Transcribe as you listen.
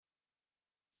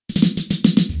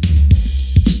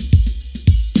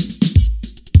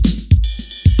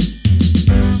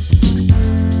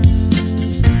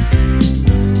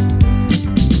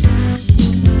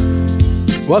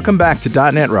Welcome back to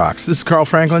 .NET Rocks. This is Carl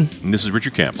Franklin. And this is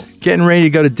Richard Campbell. Getting ready to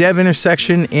go to Dev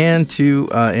Intersection and to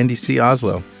NDC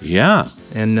Oslo. Yeah.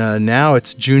 And now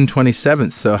it's June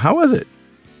 27th. So how was it?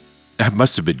 That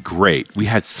must have been great. We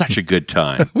had such a good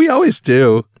time. We always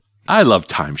do. I love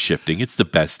time shifting. It's the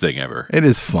best thing ever. It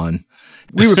is fun.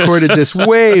 We recorded this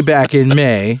way back in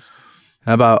May,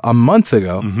 about a month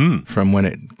ago from when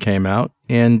it came out.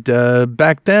 And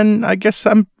back then, I guess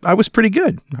I was pretty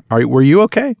good. Were you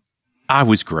okay? I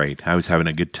was great. I was having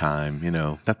a good time.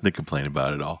 Nothing to complain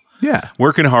about at all. Yeah.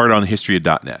 Working hard on the history of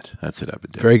 .NET. That's what I've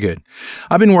been doing. Very good.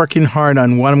 I've been working hard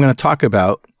on what I'm going to talk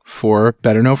about for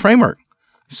Better Know Framework.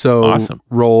 So awesome.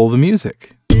 Roll the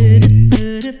music.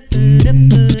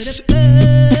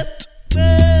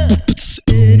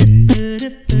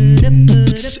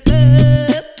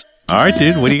 All right,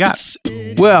 dude. What do you got?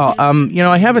 Well,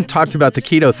 I haven't talked about the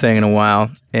keto thing in a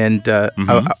while, and I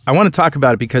want to talk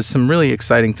about it because some really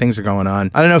exciting things are going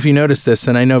on. I don't know if you noticed this,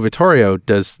 and I know Vittorio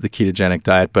does the ketogenic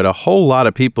diet, but a whole lot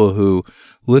of people who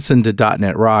listened to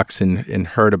 .NET Rocks and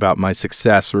heard about my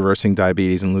success reversing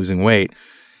diabetes and losing weight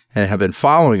and have been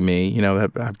following me,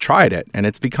 have tried it, and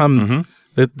it's become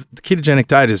the ketogenic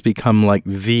diet has become like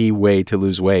the way to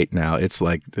lose weight now. It's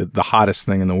like the hottest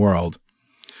thing in the world.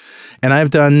 And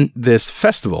I've done this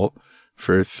festival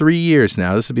for 3 years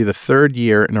now. This will be the third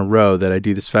year in a row that I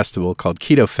do this festival called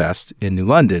Keto Fest in New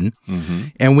London.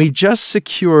 And we just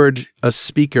secured a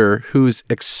speaker who's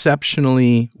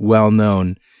exceptionally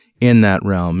well-known in that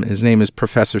realm. His name is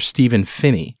Professor Stephen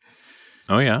Finney.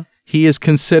 Oh, yeah. He is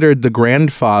considered the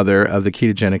grandfather of the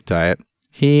ketogenic diet.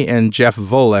 He and Jeff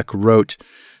Volek wrote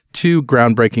 2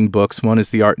 groundbreaking books. One is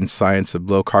The Art and Science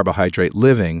of Low Carbohydrate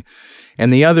Living,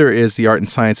 and the other is The Art and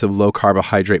Science of Low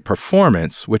Carbohydrate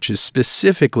Performance, which is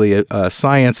specifically a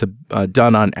science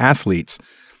done on athletes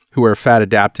who are fat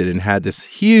adapted and had this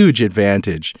huge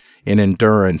advantage in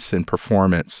endurance and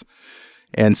performance.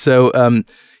 And so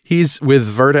he's with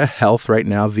Virta Health right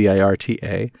now,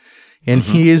 VIRTA, and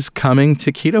he is coming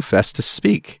to Keto Fest to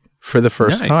speak for the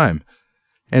first time.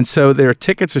 And so their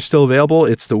tickets are still available.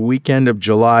 It's the weekend of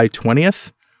July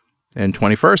 20th and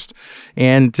 21st.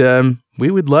 And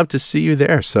we would love to see you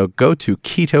there. So go to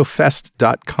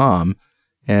ketofest.com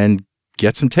and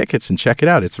get some tickets and check it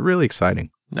out. It's really exciting.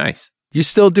 Nice. You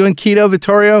still doing keto,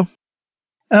 Vittorio?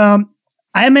 I'm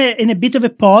in a bit of a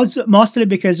pause, mostly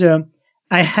because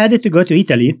I had to go to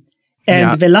Italy.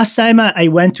 And the last time I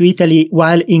went to Italy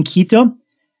while in keto,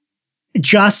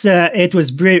 it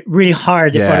was really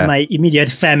hard for my immediate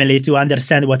family to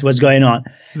understand what was going on.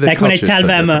 Like when I tell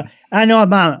them, I know,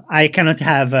 Mom, I cannot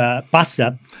have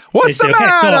pasta. What's the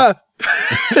matter?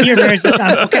 So here there's some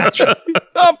focaccia.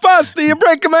 Oh, pasta, you're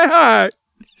breaking my heart.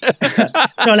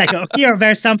 So here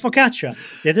there's some focaccia.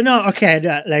 They don't know. Okay,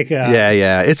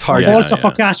 it's hard. Also,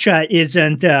 focaccia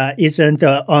isn't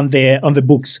on the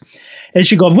books. And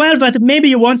she goes, well, but maybe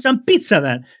you want some pizza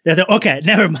then. Okay,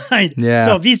 never mind. Yeah.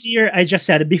 So this year I just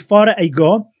said, before I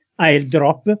go, I'll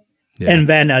drop and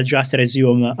then I'll just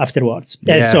resume afterwards.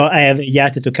 And so I have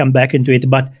yet to come back into it,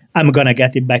 but I'm going to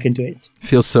get it back into it.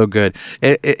 Feels so good.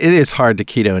 It is hard to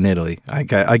keto in Italy.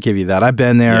 I give you that. I've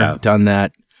been there, done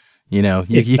that. You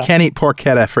can't eat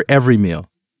porchetta for every meal.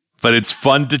 But it's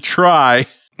fun to try.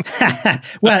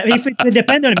 Well, if it would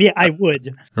depend on me, I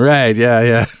would. Right,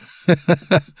 yeah.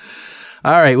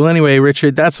 All right. Well, anyway,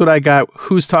 Richard, that's what I got.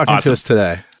 Who's talking to us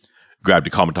today? Grabbed a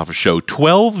comment off of show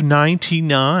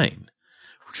 1299,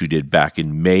 which we did back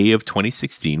in May of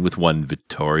 2016 with one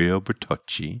Vittorio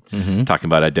Bertocci, talking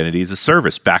about identity as a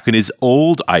service back in his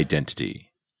old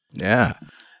identity. Yeah.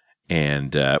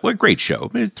 And what a great show.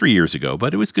 3 years ago,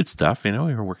 but it was good stuff. We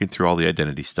were working through all the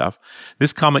identity stuff.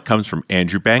 This comment comes from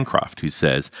Andrew Bancroft, who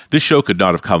says, this show could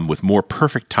not have come with more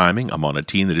perfect timing. I'm on a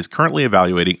team that is currently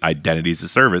evaluating identity as a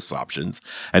service options.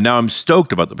 And now I'm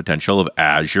stoked about the potential of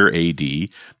Azure AD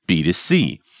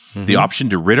B2C. The option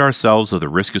to rid ourselves of the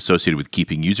risk associated with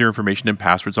keeping user information and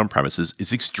passwords on premises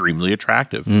is extremely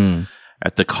attractive.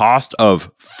 At the cost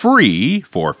of free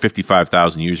for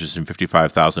 55,000 users and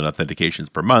 55,000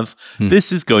 authentications per month,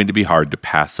 this is going to be hard to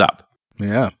pass up.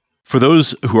 Yeah. For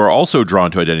those who are also drawn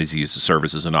to identity as a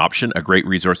service as an option, a great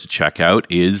resource to check out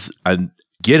is a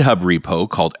GitHub repo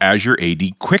called Azure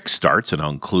AD Quick Starts, and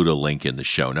I'll include a link in the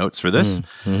show notes for this,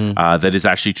 that is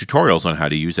actually tutorials on how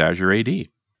to use Azure AD.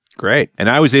 Great. And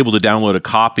I was able to download a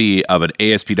copy of an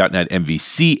ASP.NET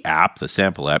MVC app, the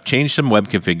sample app, change some web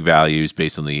config values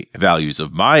based on the values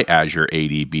of my Azure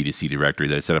AD B2C directory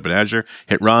that I set up in Azure,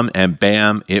 hit run, and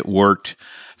bam, it worked.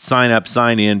 Sign up,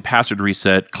 sign in, password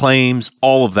reset, claims,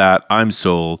 all of that. I'm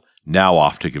sold. Now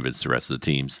off to convince the rest of the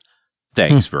teams.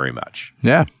 Thanks very much.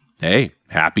 Yeah. Hey,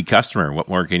 Happy customer. What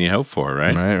more can you hope for,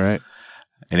 right? Right.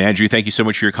 And Andrew, thank you so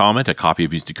much for your comment. A copy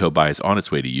of Music to Code By is on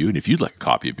its way to you. And if you'd like a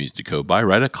copy of Music to Code By,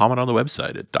 write a comment on the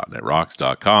website at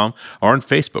 .netrocks.com or on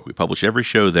Facebook. We publish every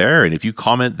show there. And if you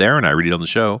comment there and I read it on the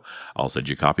show, I'll send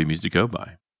you a copy of Music to Code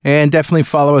By. And definitely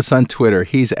follow us on Twitter.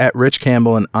 He's at Rich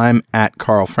Campbell and I'm at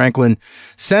Carl Franklin.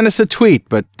 Send us a tweet,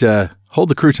 but hold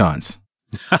the croutons.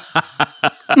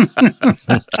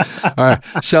 All right.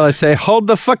 Shall I say, hold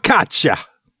the focaccia?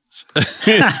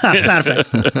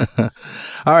 Perfect.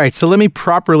 All right, so let me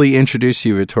properly introduce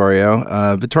you,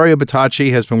 Vittorio. Vittorio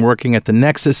Bertocci has been working at the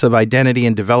nexus of identity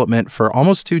and development for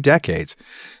almost 2 decades.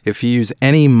 If you use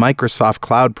any Microsoft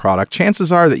cloud product,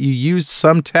 chances are that you use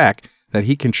some tech that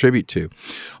he contributed to.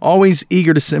 Always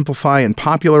eager to simplify and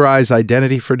popularize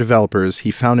identity for developers,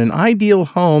 he found an ideal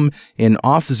home in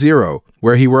Auth0,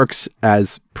 where he works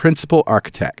as principal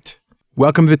architect.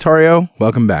 Welcome, Vittorio.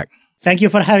 Welcome back. Thank you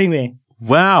for having me.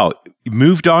 Wow.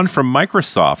 Moved on from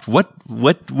Microsoft.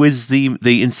 What was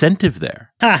the incentive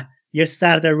there? You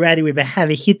started already with the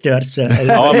heavy hitters.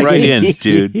 I'm right in,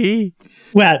 dude.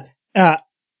 Well, I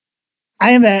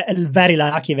am very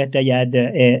lucky that I had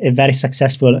a very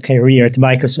successful career at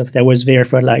Microsoft. I was there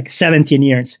for like 17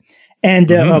 years.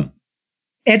 And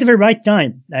at the right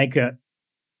time,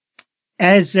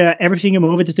 as everything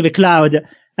moved to the cloud,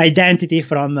 identity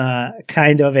from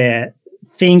kind of a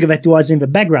thing that was in the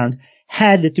background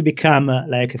had to become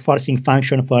like a forcing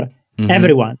function for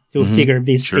everyone to figure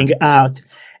this thing out.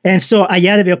 And so I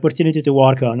had the opportunity to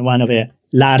work on one of the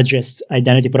largest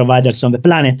identity providers on the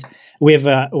planet with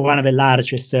one of the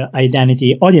largest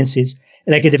identity audiences,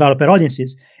 like developer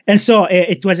audiences. And so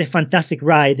it was a fantastic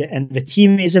ride, and the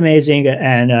team is amazing.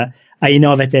 And I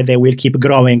know that they will keep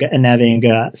growing and having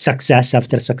success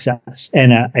after success.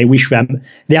 And I wish them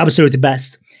the absolute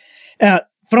best.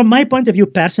 From my point of view,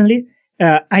 personally,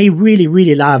 I really,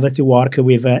 really love to work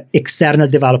with external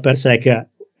developers,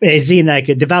 as in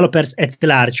developers at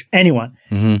large, anyone.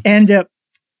 And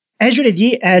Azure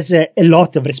AD has a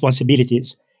lot of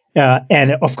responsibilities.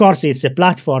 And of course, it's a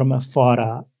platform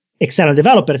for external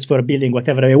developers for building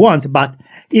whatever they want, but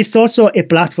it's also a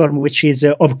platform which is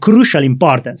of crucial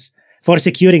importance for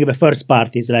securing the first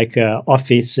parties like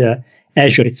Office,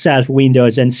 Azure itself,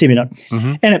 Windows, and similar.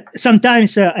 And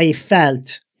sometimes I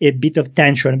felt a bit of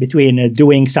tension between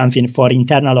doing something for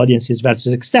internal audiences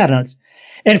versus externals.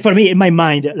 And for me, in my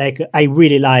mind, I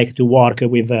really like to work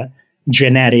with a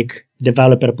generic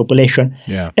developer population.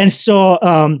 Yeah. And so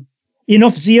in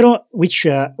Auth0, which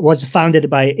was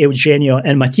founded by Eugenio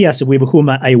and Matthias, with whom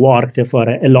I worked for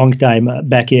a long time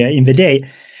back in the day,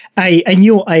 I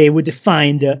knew I would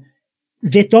find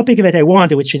the topic that I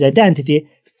wanted, which is identity,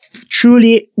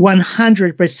 truly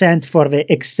 100% for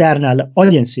the external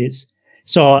audiences.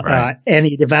 So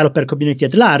any developer community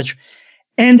at large,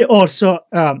 and also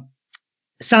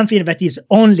something that is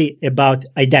only about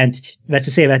identity.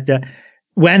 Let's say that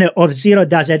when Auth0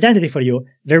 does identity for you,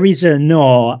 there is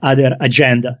no other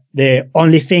agenda. The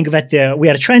only thing that we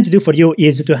are trying to do for you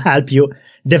is to help you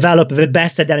develop the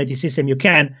best identity system you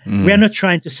can. We are not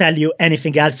trying to sell you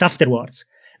anything else afterwards.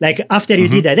 Like after you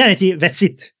did identity, that's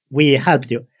it. We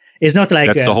helped you. It's not like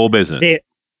that's the whole business.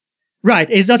 Right.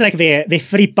 It's not like the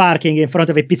free parking in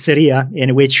front of a pizzeria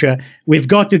in which we've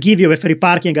got to give you a free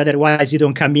parking, otherwise you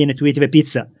don't come in to eat the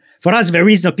pizza. For us, there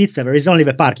is no pizza. There is only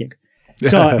the parking.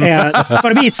 So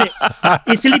for me,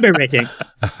 it's liberating.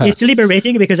 It's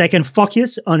liberating because I can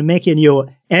focus on making you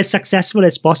as successful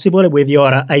as possible with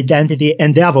your identity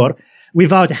endeavor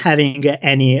without having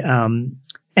any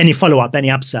follow-up, any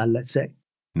upsell, let's say.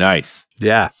 Nice.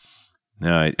 Yeah.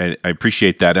 No, I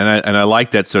appreciate that, and I like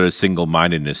that sort of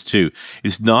single-mindedness too.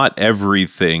 It's not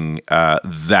everything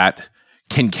that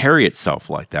can carry itself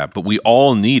like that, but we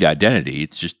all need identity.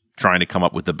 It's just trying to come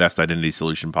up with the best identity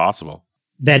solution possible.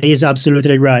 That is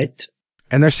absolutely right.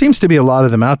 And there seems to be a lot of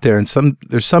them out there, and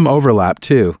there's some overlap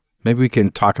too. Maybe we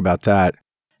can talk about that.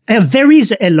 There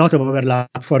is a lot of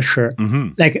overlap for sure.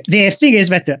 Like the thing is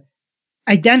that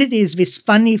identity is this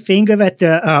funny thing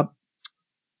that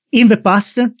in the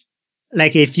past,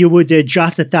 like if you would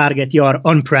just target your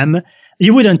on-prem,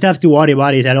 you wouldn't have to worry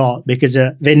about it at all because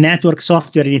the network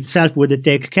software in itself would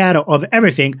take care of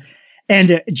everything.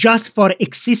 And just for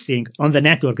existing on the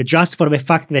network, just for the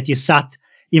fact that you sat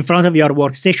in front of your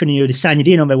workstation and you signed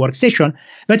in on the workstation,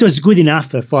 that was good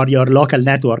enough for your local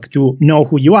network to know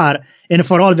who you are and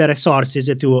for all the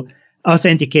resources to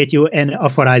authenticate you and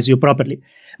authorize you properly.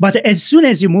 But as soon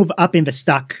as you move up in the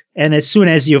stack and as soon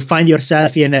as you find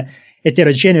yourself in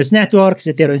heterogeneous networks,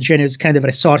 heterogeneous kind of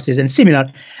resources and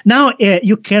similar, now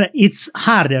it's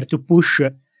harder to push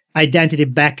identity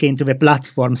back into the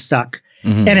platform stack.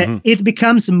 And it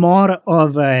becomes more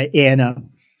of a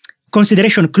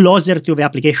consideration closer to the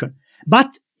application.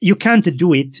 But you can't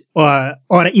do it, or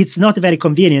it's not very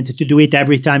convenient to do it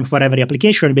every time for every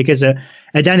application, because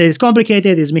identity is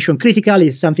complicated, is mission critical.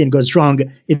 If something goes wrong,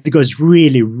 it goes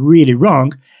really, really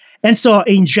wrong. And so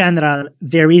in general,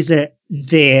 there is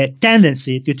the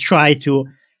tendency to try to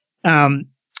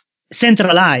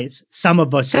centralize some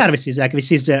of those services. Like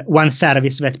this is one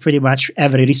service that pretty much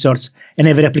every resource and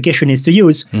every application needs to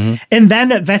use. And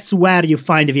then that's where you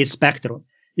find this spectrum.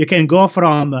 You can go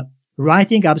from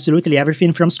writing absolutely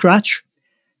everything from scratch,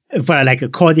 for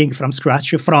like coding from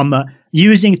scratch, from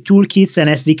using toolkits and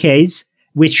SDKs,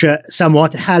 which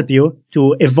somewhat help you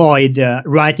to avoid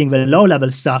writing the low-level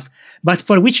stuff, but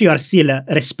for which you are still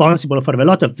responsible for a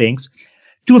lot of things,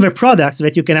 to the products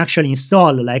that you can actually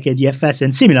install, like a DFS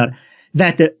and similar,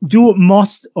 that do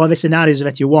most of the scenarios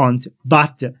that you want,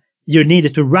 but you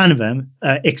need to run them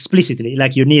explicitly,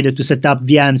 like you need to set up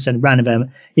VMs and run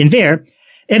them in there.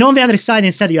 And on the other side,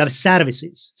 instead, you have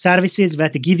services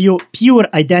that give you pure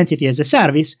identity as a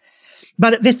service.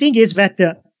 But the thing is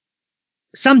that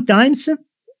sometimes,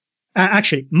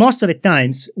 actually, most of the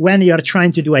times, when you're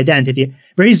trying to do identity,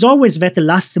 there is always that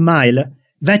last mile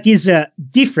that is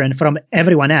different from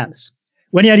everyone else.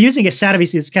 When you're using a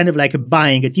service, it's kind of like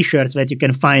buying t-shirts that you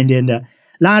can find in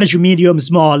large, medium,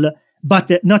 small,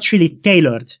 but not really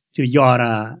tailored to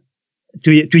your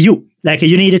to you. Like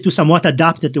you need to somewhat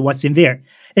adapt to what's in there.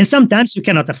 And sometimes you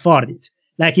cannot afford it.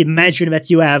 Like imagine that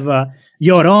you have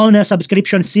your own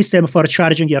subscription system for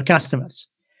charging your customers,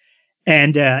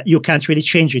 and you can't really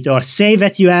change it. Or say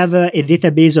that you have a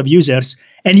database of users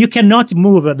and you cannot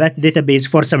move that database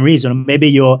for some reason. Maybe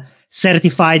you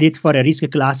certified it for a risk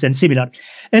class and similar.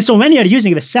 And so when you're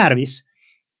using the service,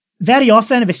 very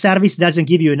often the service doesn't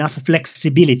give you enough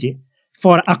flexibility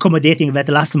for accommodating that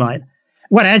last mile.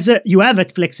 Whereas you have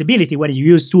that flexibility when you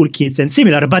use toolkits and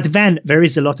similar, but then there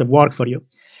is a lot of work for you.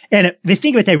 And the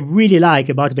thing that I really like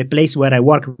about the place where I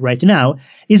work right now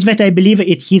is that I believe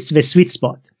it hits the sweet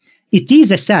spot. It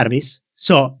is a service.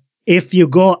 So if you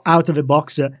go out of the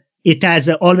box, it has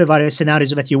all the various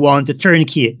scenarios that you want,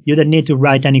 turnkey. You don't need to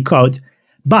write any code.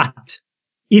 But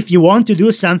if you want to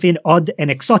do something odd and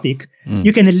exotic,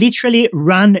 you can literally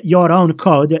run your own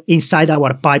code inside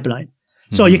our pipeline.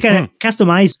 So you can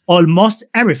customize almost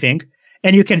everything,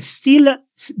 and you can still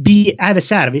have a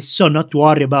service. So not to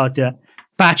worry about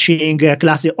patching,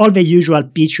 classic, all the usual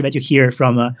pitch that you hear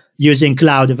from using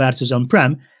cloud versus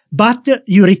on-prem, but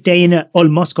you retain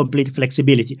almost complete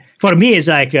flexibility. For me, it's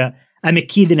like I'm a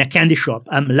kid in a candy shop.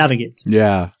 I'm loving it.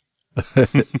 Yeah.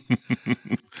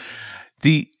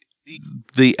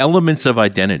 The elements of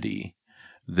identity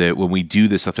that when we do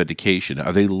this authentication,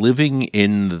 are they living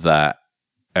in that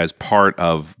as part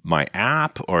of my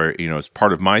app, or as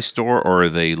part of my store, or are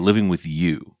they living with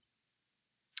you?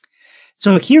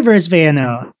 So here there's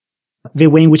the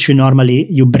way in which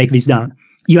you break this down.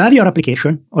 You have your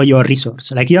application or your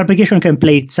resource. Like your application can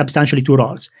play substantially two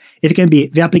roles. It can be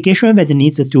the application that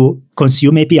needs to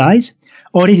consume APIs,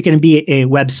 or it can be a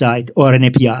website or an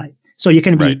API. So you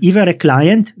can be either a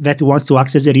client that wants to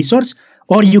access a resource,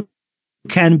 or you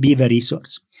can be the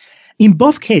resource. In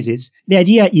both cases, the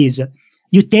idea is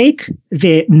you take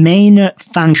the main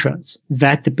functions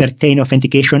that pertain to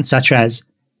authentication, such as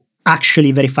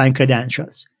actually verifying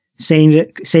credentials,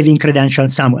 saving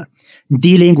credentials somewhere,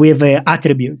 dealing with the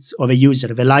attributes of a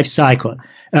user, the life cycle,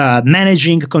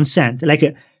 managing consent,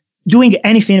 like doing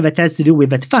anything that has to do with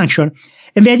that function.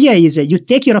 And the idea is you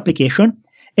take your application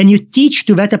and you teach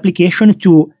to that application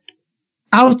to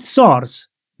outsource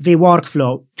the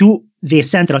workflow to the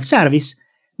central service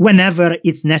whenever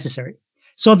it's necessary.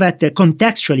 So that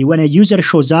contextually, when a user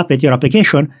shows up at your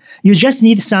application, you just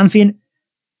need something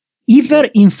either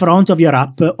in front of your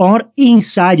app or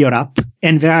inside your app.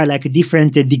 And there are like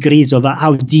different degrees of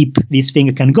how deep this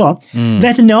thing can go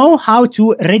that know how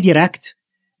to redirect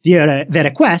the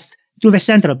request to the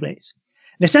central place.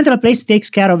 The central place takes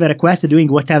care of the request,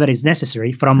 doing whatever is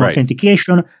necessary, from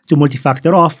authentication to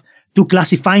multi-factor auth to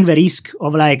classifying the risk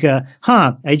of like,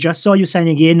 I just saw you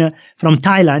signing in from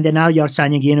Thailand and now you're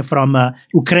signing in from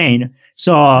Ukraine.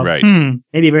 So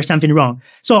maybe there's something wrong.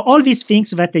 So all these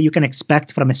things that you can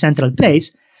expect from a central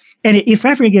place. And if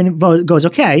everything goes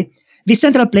okay, the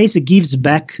central place gives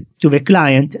back to the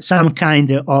client some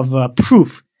kind of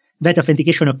proof that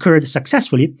authentication occurred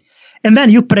successfully. And then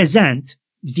you present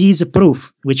this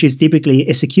proof, which is typically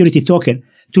a security token,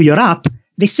 to your app.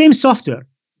 The same software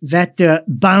that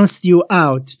bounced you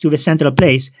out to the central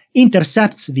place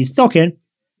intercepts this token,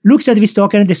 looks at this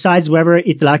token, decides whether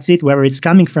it likes it, whether it's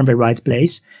coming from the right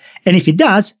place. And if it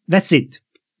does, that's it.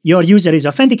 your user is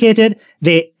authenticated,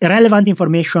 the relevant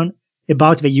information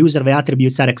about the user, the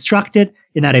attributes are extracted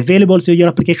and are available to your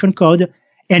application code,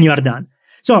 and you are done.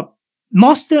 So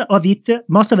most of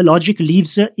the logic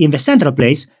lives in the central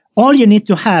place. All you need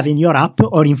to have in your app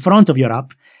or in front of your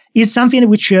app is something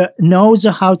which knows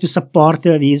how to support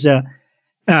these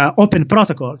open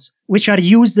protocols, which are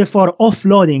used for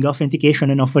offloading authentication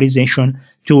and authorization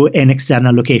to an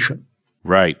external location.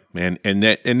 Right. And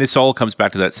this all comes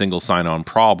back to that single sign-on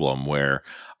problem where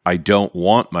I don't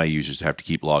want my users to have to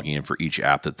keep logging in for each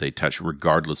app that they touch,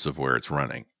 regardless of where it's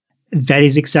running. That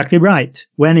is exactly right.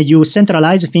 When you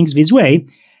centralize things this way,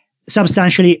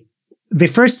 substantially, the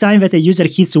first time that a user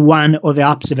hits one of the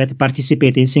apps that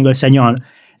participate in single sign-on,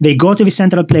 they go to the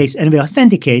central place and they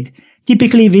authenticate.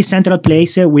 Typically, this central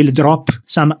place will drop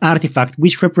some artifact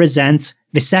which represents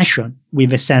the session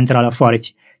with the central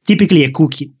authority, typically a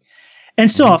cookie. And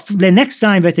so the next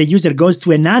time that a user goes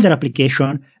to another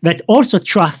application that also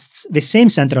trusts the same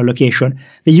central location,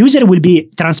 the user will be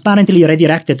transparently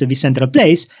redirected to the central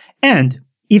place. And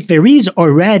if there is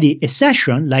already a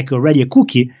session, like already a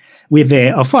cookie with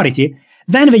the authority,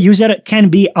 then the user can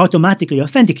be automatically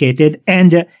authenticated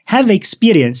and have the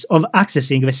experience of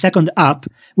accessing the second app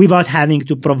without having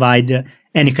to provide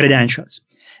any credentials.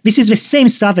 This is the same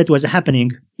stuff that was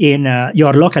happening in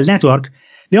your local network.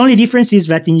 The only difference is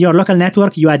that in your local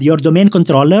network, you had your domain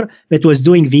controller that was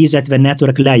doing this at the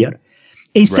network layer.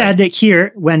 Instead,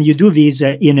 here, when you do this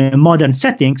in modern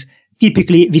settings,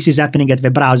 typically this is happening at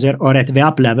the browser or at the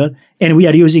app level, and we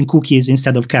are using cookies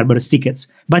instead of Kerberos tickets.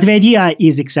 But the idea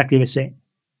is exactly the same.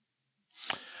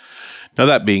 Now,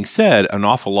 that being said, an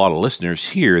awful lot of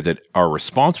listeners here that are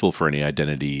responsible for any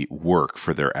identity work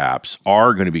for their apps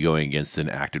are going to be going against an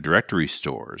Active Directory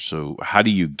store. So how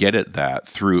do you get at that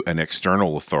through an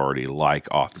external authority like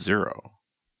Auth0?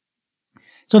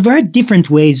 So there are different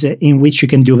ways in which you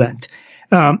can do that.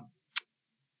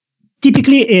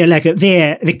 Typically,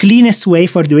 the cleanest way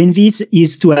for doing this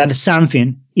is to have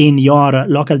something in your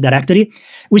local directory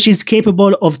which is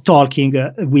capable of talking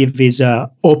with these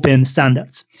open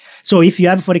standards. So if you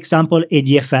have, for example, a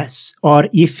DFS, or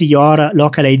if your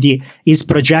local ID is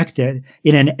projected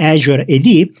in an Azure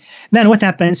AD, then what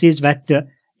happens is that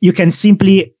you can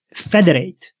simply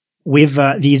federate with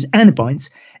these endpoints,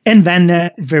 and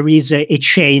then there is a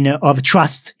chain of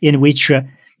trust in which,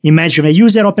 imagine a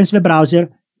user opens the browser,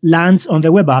 lands on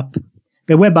the web app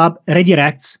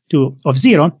redirects to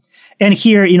Auth0, and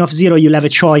here in Auth0 you'll have a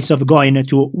choice of going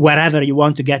to wherever you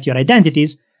want to get your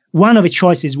identities. One of the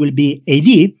choices will be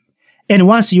AD, and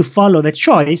once you follow that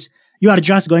choice, you are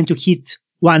just going to hit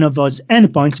one of those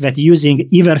endpoints that, using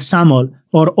either SAML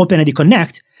or OpenID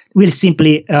Connect, will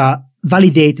simply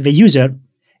validate the user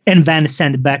and then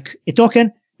send back a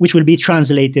token, which will be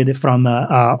translated from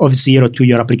Auth0 to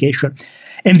your application.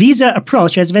 And this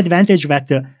approach has the advantage that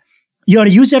your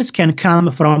users can come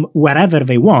from wherever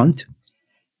they want,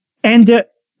 and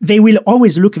they will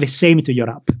always look the same to your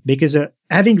app, because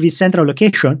having this central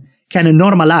location can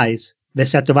normalize the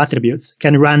set of attributes,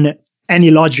 can run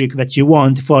any logic that you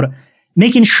want for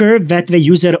making sure that the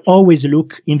user always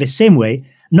look in the same way,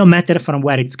 no matter from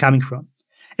where it's coming from.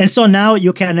 And so now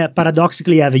you can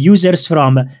paradoxically have users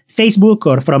from Facebook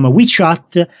or from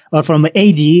WeChat or from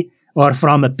AD or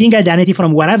from Ping Identity,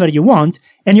 from wherever you want,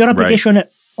 and your application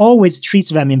always treats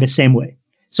them in the same way.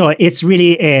 So it's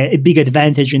really a big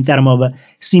advantage in terms of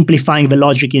simplifying the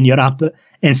logic in your app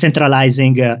and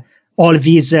centralizing all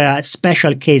these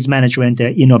special case management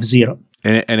in Auth0.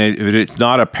 And if it's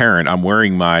not apparent, I'm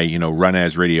wearing my Run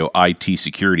As Radio IT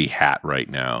security hat right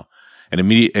now, and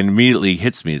immediately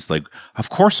hits me. It's like, of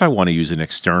course I want to use an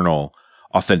external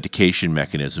authentication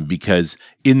mechanism, because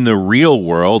in the real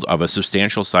world of a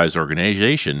substantial sized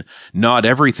organization, not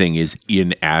everything is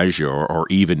in Azure or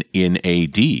even in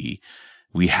AD.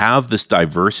 We have this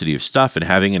diversity of stuff, and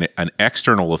having an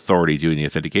external authority doing the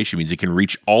authentication means it can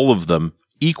reach all of them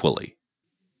equally.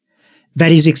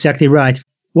 That is exactly right.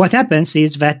 What happens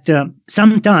is that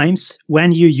sometimes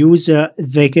when you use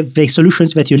the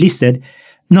solutions that you listed,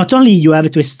 not only you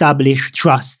have to establish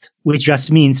trust, which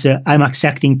just means I'm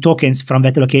accepting tokens from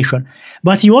that location,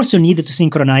 but you also need to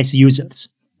synchronize users.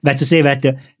 That's to say that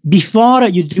before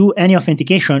you do any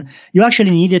authentication, you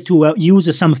actually need to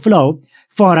use some flow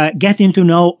for getting to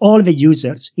know all the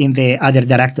users in the other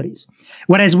directories.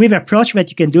 Whereas with the approach that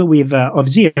you can do with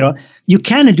Auth0, you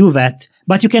can do that,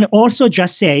 but you can also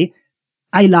just say,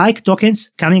 I like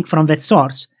tokens coming from that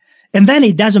source. And then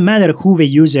it doesn't matter who the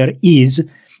user is.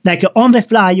 Like on the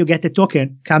fly, you get a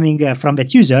token coming from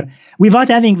that user without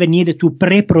having the need to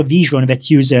pre-provision that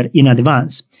user in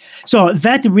advance. So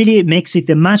that really makes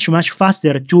it much, much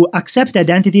faster to accept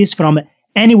identities from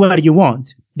anywhere you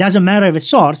want. Doesn't matter the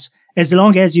source, as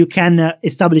long as you can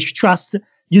establish trust.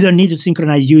 You don't need to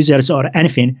synchronize users or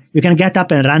anything. You can get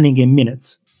up and running in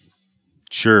minutes.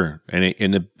 Sure.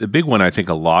 And the big one I think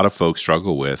a lot of folks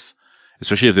struggle with,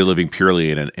 especially if they're living purely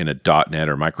in a .NET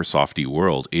or Microsoft-y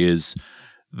world, is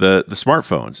the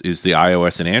smartphones, is the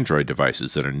iOS and Android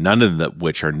devices that are none of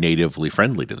which are natively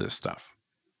friendly to this stuff.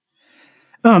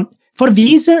 For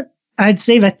these, I'd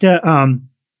say that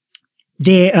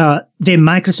the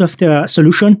Microsoft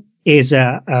solution is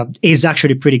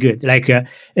actually pretty good. Like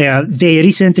they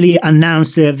recently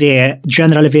announced the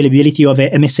general availability of a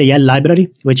MSAL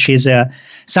library, which is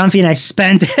something I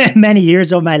spent many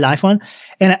years of my life on,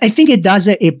 and I think it does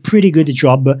a pretty good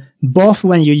job, both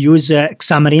when you use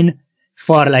Xamarin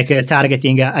for like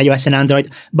targeting iOS and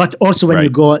Android, but also when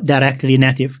you go directly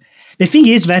native. The thing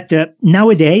is that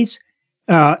nowadays,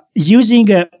 using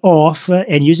Auth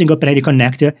and using OpenID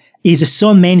Connect is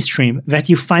so mainstream that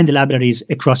you find libraries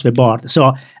across the board.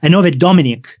 So I know that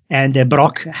Dominic and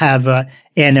Brock have an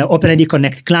OpenID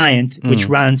Connect client which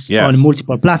runs on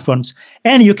multiple platforms,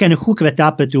 and you can hook that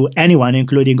up to anyone,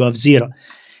 including Auth0.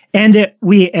 And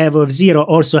we have Auth0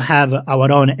 also have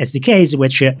our own SDKs,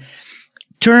 which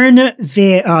turn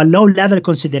the low-level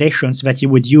considerations that you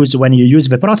would use when you use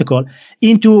the protocol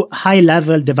into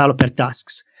high-level developer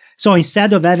tasks. So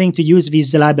instead of having to use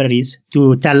these libraries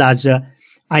to tell us,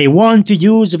 I want to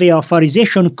use the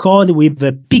authorization code with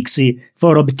the Pixie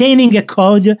for obtaining a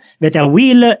code that I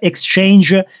will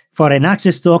exchange for an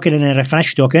access token and a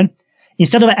refresh token,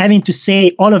 instead of having to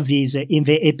say all of these in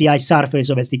the API surface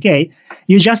of SDK,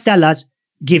 you just tell us,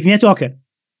 give me a token.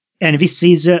 And this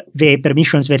is the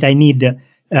permissions that I need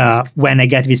when I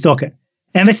get this token.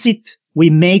 And that's it. We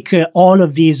make all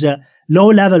of these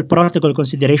low-level protocol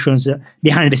considerations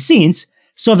behind the scenes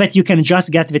so that you can just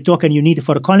get the token you need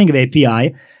for calling the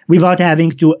API without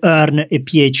having to earn a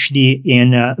PhD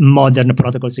in modern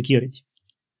protocol security.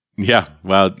 Yeah,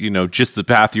 well, just the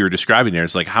path you're describing there,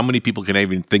 it's like, how many people can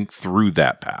even think through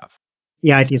that path?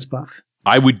 Yeah, it is tough.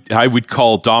 I would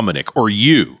call Dominic or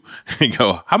you and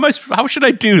go, how should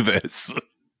I do this?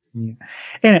 Yeah.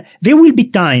 And there will be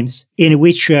times in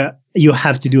which you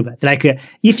have to do that. Like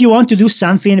if you want to do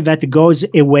something that goes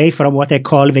away from what I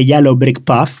call the yellow brick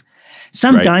path,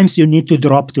 sometimes you need to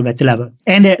drop to that level.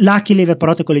 And luckily, the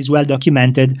protocol is well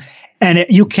documented, and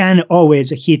you can always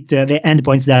hit the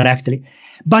endpoints directly.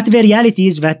 But the reality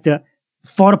is that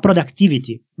for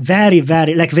productivity, very,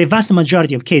 very, like the vast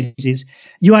majority of cases,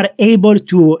 you are able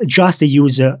to just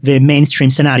use the mainstream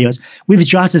scenarios with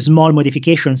just small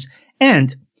modifications.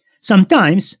 And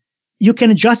sometimes you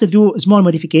can just do small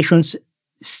modifications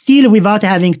still without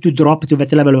having to drop to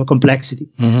that level of complexity.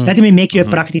 Let me make you a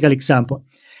practical example.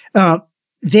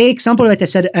 The example that I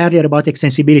said earlier about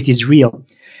extensibility is real.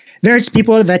 There's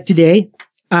people that today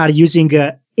are using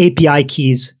API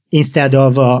keys instead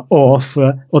of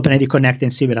Auth, OpenID Connect,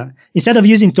 and similar. Instead of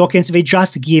using tokens, they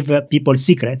just give people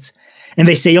secrets. And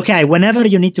they say, okay, whenever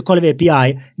you need to call the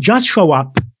API, just show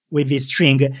up with this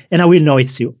string and I will know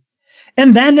it's you.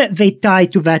 And then they tie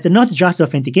to that not just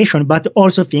authentication, but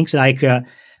also things like,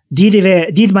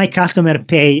 did my customer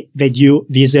pay the due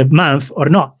this month or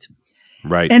not?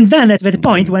 Right. And then at that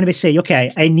point, when they say, okay,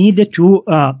 I need to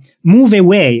move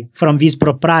away from this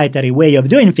proprietary way of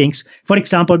doing things, for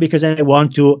example, because I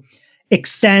want to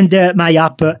extend my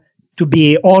app to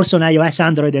be also on iOS,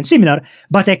 Android, and similar,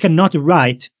 but I cannot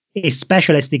write a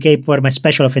special SDK for my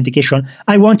special authentication.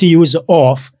 I want to use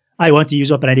Auth. I want to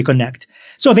use OpenID Connect.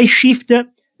 So they shift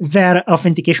their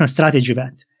authentication strategy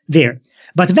there.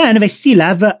 But then they still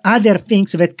have other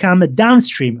things that come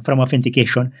downstream from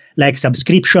authentication, like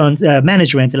subscriptions,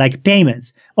 management, like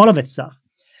payments, all of that stuff.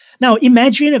 Now,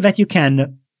 imagine that you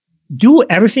can do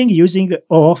everything using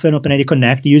Auth and OpenID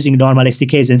Connect, using normal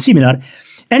SDKs and similar.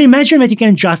 And imagine that you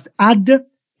can just add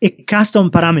a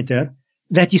custom parameter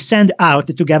that you send out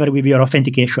together with your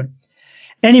authentication.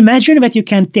 And imagine that you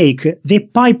can take the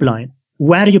pipeline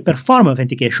where you perform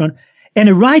authentication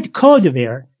and write code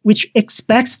there which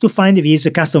expects to find this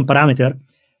custom parameter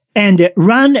and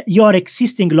run your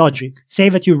existing logic. Say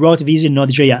that you wrote this in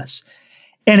Node.js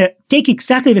and take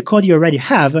exactly the code you already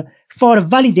have for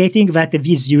validating that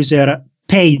this user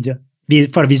paid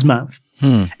for this month.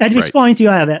 At this point,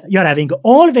 you're having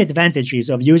all the advantages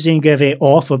of using the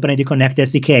Auth OpenID Connect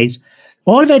SDKs,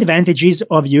 all the advantages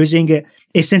of using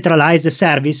a centralized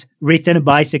service written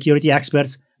by security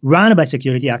experts, run by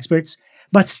security experts,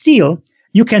 but still,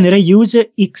 you can reuse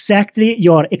exactly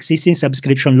your existing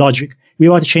subscription logic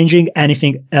without changing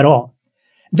anything at all.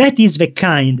 That is the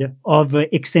kind of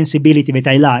extensibility that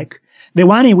I like, the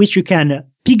one in which you can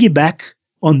piggyback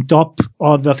on top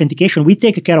of authentication. We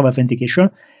take care of authentication.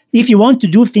 If you want to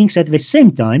do things at the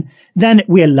same time, then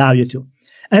we allow you to.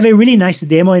 I have a really nice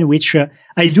demo in which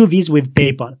I do this with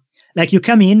PayPal. Like you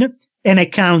come in and I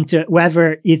count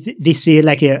whether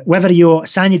whether you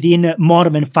signed in more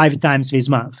than 5 times this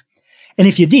month. And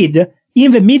if you did,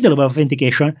 in the middle of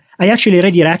authentication, I actually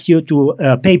redirect you to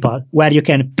PayPal, where you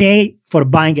can pay for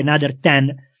buying another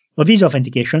 10 of these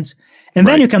authentications. And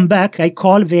then you come back, I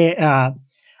call the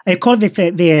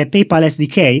PayPal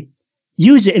SDK,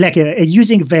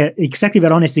 using exactly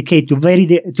their own SDK to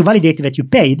validate that you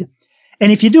paid.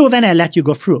 And if you do, then I let you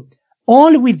go through,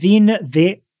 all within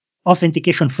the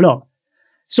authentication flow.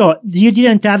 So you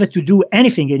didn't have to do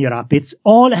anything in your app. It's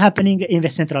all happening in the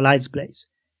centralized place.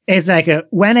 It's like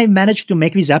when I managed to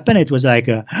make this happen, it was like,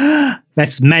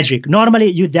 that's magic. Normally,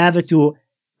 you'd have to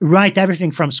write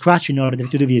everything from scratch in order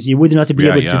to do this. You would not be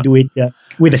able to do it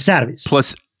with a service.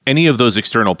 Plus, any of those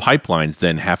external pipelines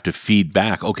then have to feed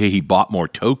back, okay, he bought more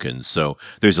tokens. So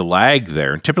there's a lag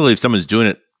there. And typically, if someone's doing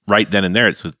it right then and there,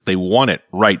 it's they want it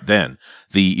right then.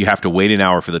 You have to wait an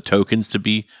hour for the tokens to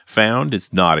be found.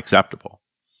 It's not acceptable.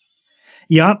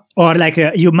 Yeah, or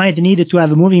you might need to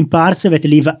have moving parts that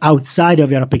live outside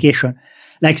of your application.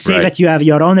 Like say that you have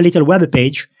your own little web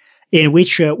page in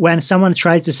which when someone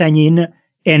tries to sign in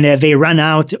and they run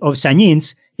out of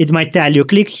sign-ins, it might tell you,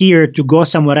 click here to go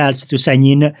somewhere else to sign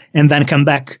in and then come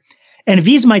back. And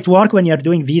this might work when you're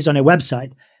doing this on a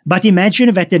website. But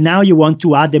imagine that now you want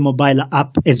to add a mobile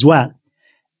app as well.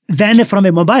 Then from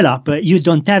a mobile app, you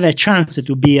don't have a chance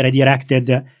to be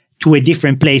redirected to a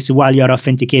different place while you're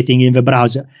authenticating in the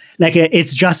browser.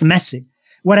 It's just messy.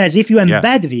 Whereas if you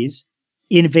embed this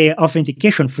in the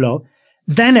authentication flow,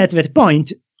 then at that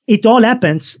point, it all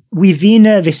happens within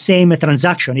the same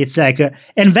transaction. It's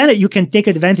and then you can take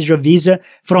advantage of this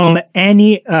from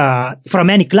any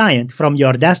client, from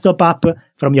your desktop app,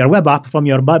 from your web app, from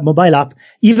your mobile app,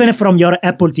 even from your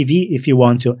Apple TV if you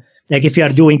want to. Like if you are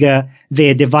doing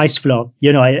the device flow,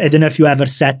 I don't know if you ever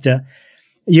set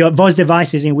those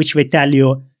devices in which they tell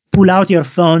you, pull out your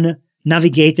phone,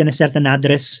 navigate in a certain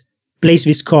address, place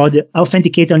this code,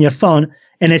 authenticate on your phone,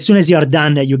 and as soon as you're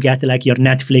done, you get your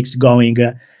Netflix going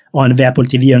on the Apple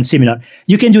TV and similar.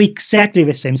 You can do exactly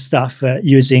the same stuff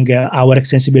using our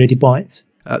extensibility points.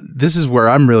 This is where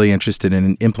I'm really interested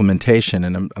in implementation,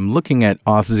 and I'm looking at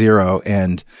Auth0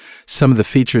 and some of the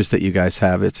features that you guys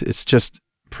have. It's just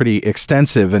pretty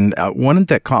extensive, and one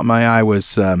that caught my eye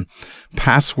was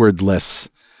passwordless.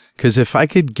 Because if I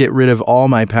could get rid of all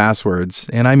my passwords,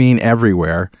 and I mean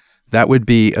everywhere, that would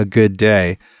be a good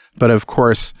day. But of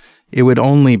course, it would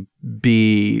only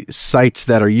be sites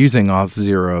that are using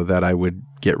Auth0 that I would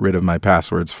get rid of my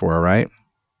passwords for, right?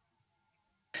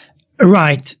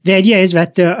 Right. The idea is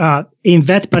that in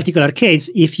that particular case,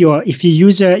 if you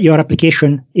use your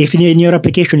application, if in your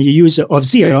application you use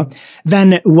Auth0,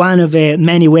 then one of the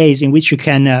many ways in which you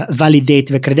can validate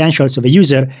the credentials of a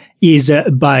user is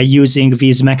by using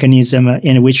this mechanism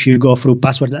in which you go through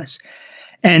passwordless.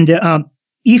 And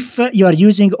if you are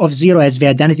using Auth0 as the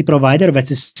identity provider, that's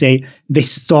to say the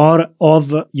store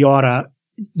of your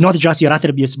not just your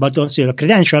attributes but also your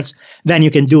credentials, then you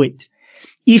can do it.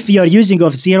 If you're using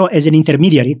Auth0 as an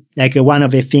intermediary, like one of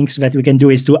the things that we can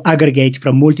do is to aggregate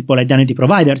from multiple identity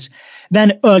providers,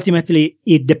 then ultimately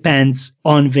it depends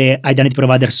on the identity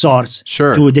provider source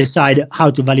to decide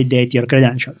how to validate your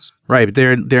credentials. Right, but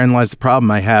therein lies the problem.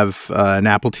 I have an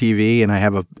Apple TV and I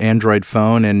have an Android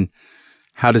phone, and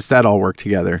how does that all work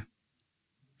together?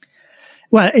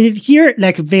 Well, here,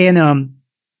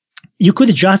 you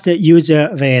could just use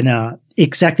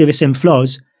exactly the same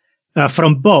flows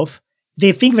from both.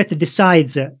 The thing that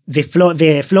decides the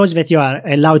flows that you are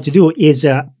allowed to do is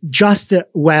just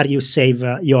where you save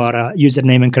your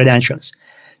username and credentials.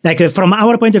 From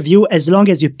our point of view, as long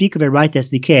as you pick the right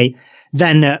SDK,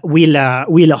 then we'll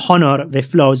honor the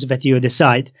flows that you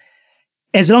decide.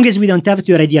 As long as we don't have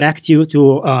to redirect you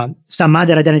to some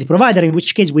other identity provider, in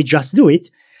which case we just do it,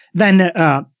 then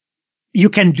you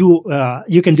can do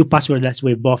passwordless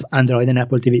with both Android and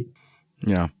Apple TV.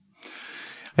 Yeah.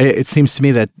 It seems to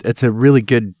me that it's a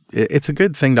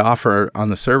good thing to offer on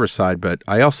the server side, but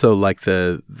I also like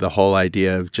the whole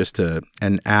idea of just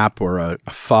an app or a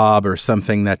fob or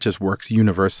something that just works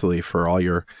universally for all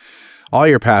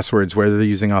your passwords, whether they're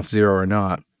using Auth0 or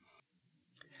not.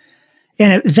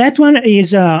 And that one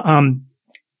is, how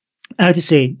to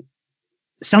say,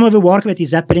 some of the work that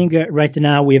is happening right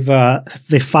now with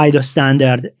the FIDO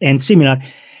standard and similar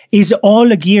is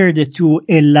all geared to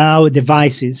allow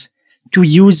devices to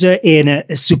use in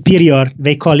a superior,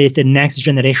 they call it a next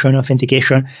generation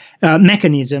authentication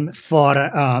mechanism for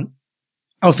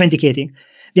authenticating.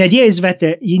 The idea is that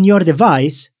in your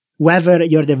device, whether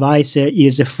your device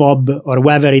is a fob or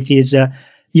whether it is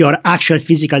your actual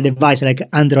physical device, like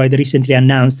Android recently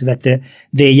announced that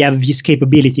they have this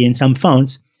capability in some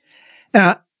phones.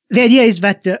 The idea is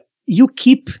that you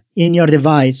keep in your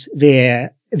device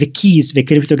the keys, the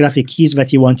cryptographic keys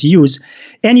that you want to use,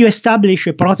 and you establish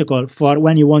a protocol for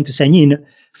when you want to sign in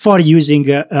for using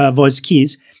those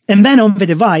keys. And then on the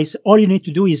device, all you need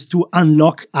to do is to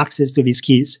unlock access to these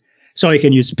keys. So you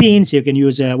can use pins, you can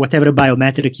use whatever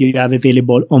biometric you have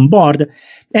available on board.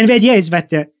 And the idea is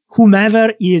that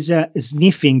whomever is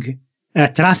sniffing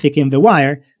traffic in the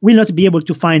wire will not be able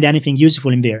to find anything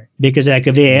useful in there, because like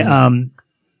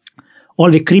all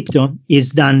the crypto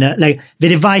is done, like the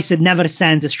device never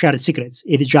sends shared secrets.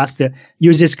 It just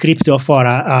uses crypto for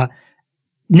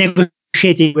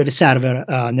negotiating with the server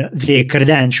the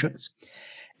credentials.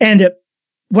 And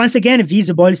once again,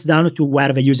 this boils down to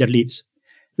where the user lives.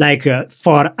 Like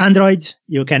for Android,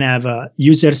 you can have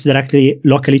users directly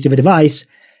locally to the device.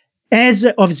 As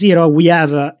Auth0, we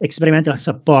have experimental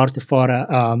support for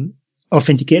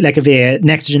authenticate, like the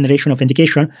next generation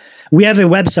authentication. We have a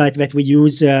website that we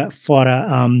use for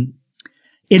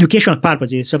educational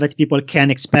purposes, so that people can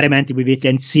experiment with it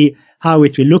and see how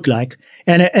it will look like.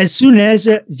 And as soon as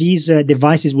these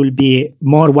devices will be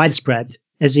more widespread,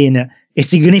 as in a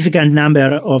significant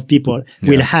number of people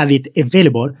will have it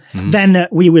available, then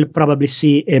we will probably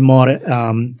see a more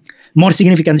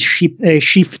significant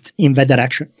shift in that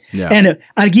direction. Yeah. And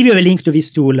I'll give you a link to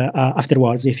this tool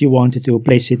afterwards if you want to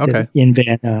place it in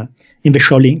the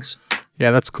show links.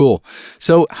 Yeah, that's cool.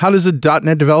 So how does a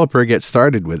 .NET developer get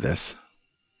started with this?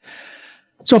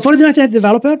 So for the .NET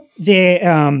developer,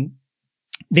 the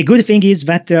good thing is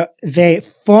that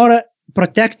for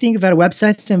protecting their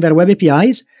websites and their web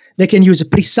APIs, they can use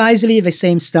precisely the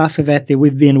same stuff that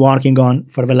we've been working on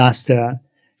for the last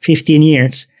 15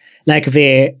 years, like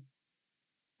the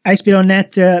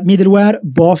ASP.NET middleware,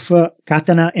 both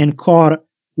Katana and Core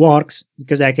works,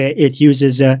 because like it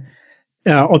uses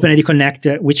OpenID Connect,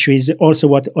 which is also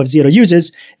what Auth0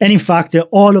 uses. And in fact,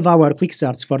 all of our quick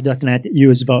starts for .NET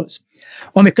use those.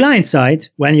 On the client side,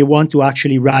 when you want to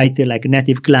actually write like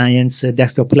native clients,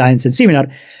 desktop clients, and similar,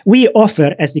 we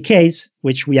offer SDKs,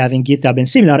 which we have in GitHub and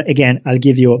similar. Again, I'll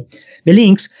give you the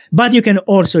links, but you can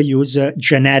also use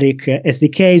generic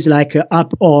SDKs like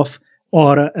Auth0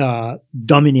 or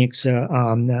Dominic's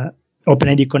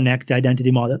OpenID Connect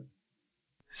identity model.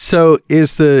 So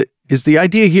is the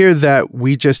idea here that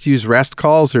we just use REST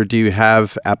calls, or do you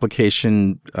have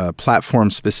application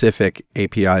platform-specific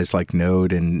APIs like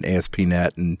Node and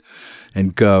ASP.NET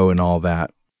and Go and all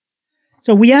that?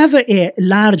 So we have a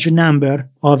large number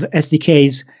of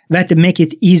SDKs that make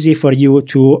it easy for you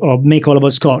to make all of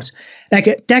those calls.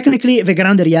 Like technically, the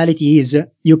ground reality is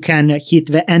you can hit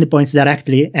the endpoints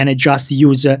directly and just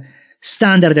use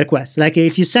standard requests. Like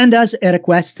if you send us a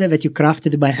request that you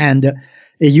crafted by hand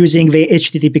using the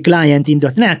HTTP client in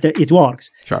 .NET, it works.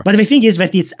 Sure. But the thing is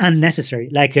that it's unnecessary.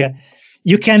 Like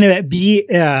you can be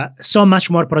so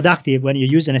much more productive when you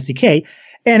use an SDK.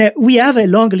 And we have a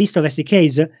long list of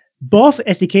SDKs, both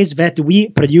SDKs that we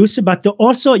produce, but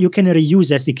also you can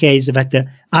reuse SDKs that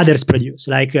others produce.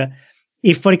 Like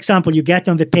if, for example, you get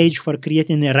on the page for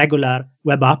creating a regular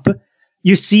web app,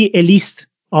 you see a list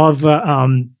of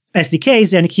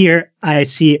SDKs. And here I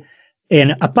see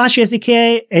an Apache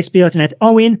SDK, ASP.NET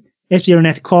Owin,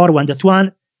 ASP.NET Core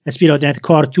 1.1, ASP.NET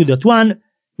Core 2.1.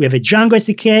 We have a Django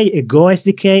SDK, a Go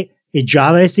SDK, a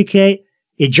Java SDK,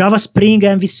 a Java Spring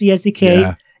MVC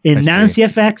SDK, a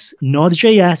NancyFX,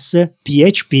 Node.js,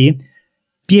 PHP,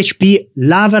 PHP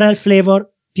Laravel flavor,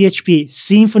 PHP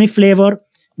Symfony flavor.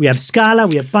 We have Scala,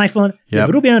 we have Python, we have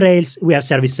Ruby on Rails, we have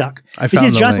Service Stack. This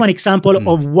is just one example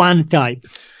of one type.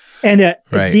 And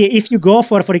if you go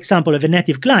for example, the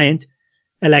native client,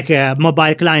 like a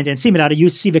mobile client and similar, you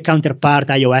see the counterpart,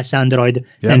 iOS, Android,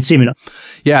 and similar.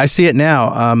 Yeah, I see it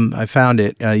now. I found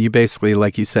it. You basically,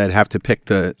 like you said, have to pick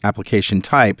the application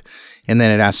type, and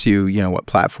then it asks you, what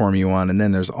platform you want, and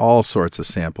then there's all sorts of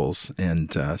samples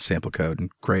and sample code.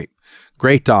 And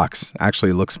great docs.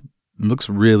 Actually, looks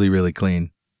really, really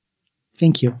clean.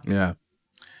 Thank you. Yeah.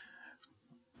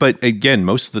 But again,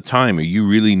 most of the time, are you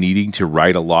really needing to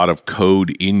write a lot of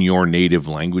code in your native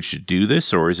language to do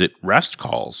this, or is it REST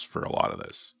calls for a lot of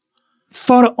this?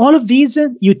 For all of these,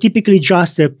 you typically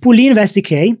just pull in the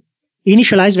SDK,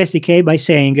 initialize the SDK by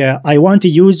saying, I want to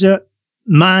use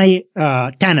my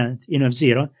tenant in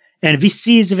Auth0, and this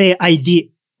is the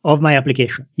ID of my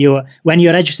application. When you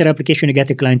register application, you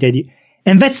get a client ID.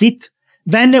 And that's it.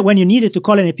 Then when you need to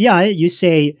call an API, you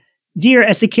say, dear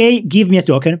SDK, give me a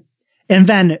token. And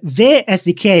then the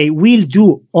SDK will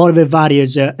do all the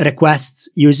various requests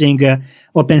using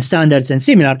open standards and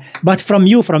similar. But from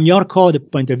your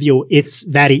code point of view, it's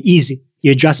very easy.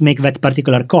 You just make that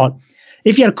particular call.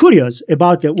 If you're curious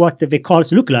about what the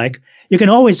calls look like, you can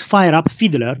always fire up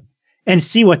Fiddler and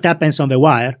see what happens on the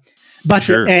wire. But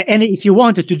sure. And if you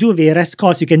want to do the REST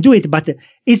calls, you can do it. But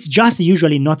it's just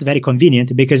usually not very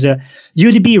convenient because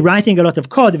you'd be writing a lot of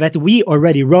code that we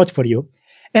already wrote for you.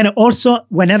 And also,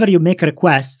 whenever you make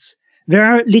requests, there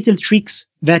are little tricks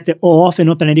that Auth and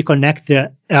OpenID Connect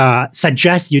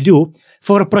suggest you do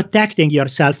for protecting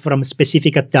yourself from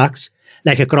specific attacks,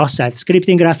 like a cross-site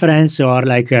scripting reference or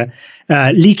like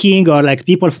leaking or like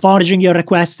people forging your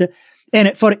request.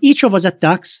 And for each of those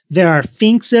attacks, there are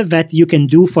things that you can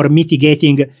do for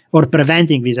mitigating or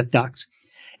preventing these attacks.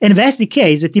 And the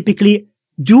SDKs typically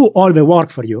do all the work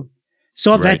for you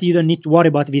so that you don't need to worry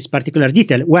about this particular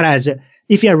detail. Whereas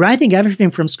if you're writing everything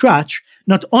from scratch,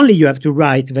 not only you have to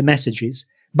write the messages,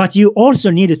 but you also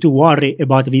need to worry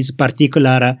about these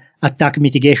particular attack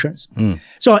mitigations.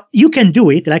 So you can do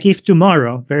it. Like if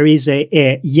tomorrow there is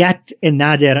a yet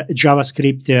another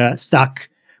JavaScript stack,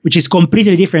 which is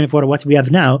completely different for what we have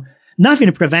now,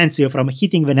 nothing prevents you from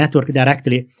hitting the network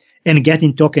directly and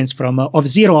getting tokens from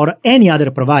Auth0 or any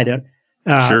other provider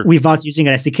without using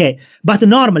an SDK. But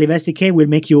normally the SDK will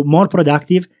make you more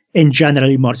productive and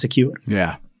generally more secure.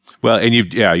 Yeah. Well, and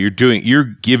you're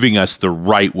giving us the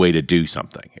right way to do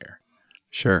something here.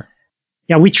 Sure.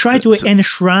 Yeah, we try to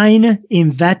enshrine in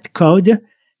that code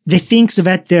the things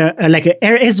that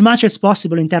as much as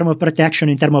possible in terms of protection,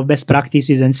 in terms of best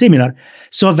practices and similar,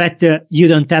 so that you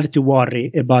don't have to worry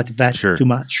about that too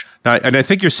much. Now, and I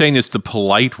think you're saying this the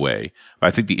polite way. I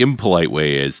think the impolite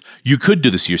way is you could do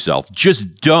this yourself.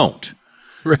 Just don't.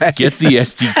 Right. Get the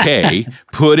SDK,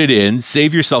 put it in,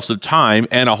 save yourself some time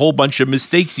and a whole bunch of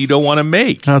mistakes you don't want to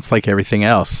make. Well, it's like everything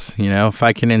else. You know, if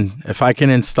I can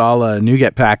install a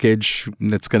NuGet package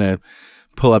that's going to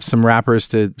pull up some wrappers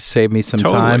to save me some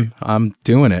time, I'm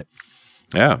doing it.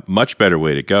 Yeah, much better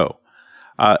way to go.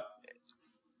 And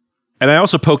I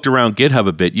also poked around GitHub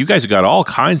a bit. You guys have got all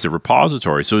kinds of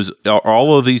repositories. So are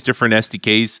all of these different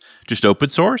SDKs just open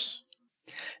source?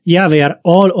 Yeah, they are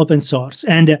all open source.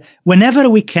 And whenever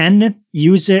we can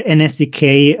use an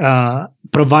SDK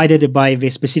provided by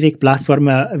the specific platform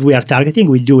we are targeting,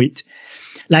 we do it.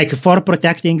 Like for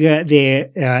protecting the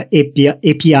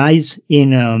APIs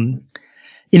in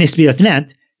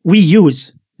ASP.NET, we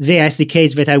use the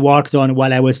SDKs that I worked on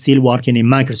while I was still working in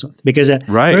Microsoft, because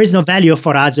there is no value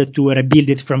for us to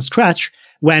rebuild it from scratch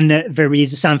when there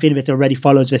is something that already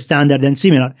follows the standard and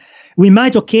similar. We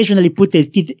might occasionally put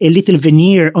a little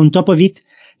veneer on top of it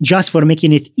just for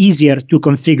making it easier to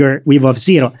configure with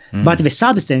Auth0, but the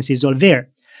substance is all there.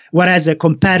 Whereas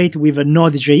compare it with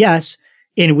Node.js,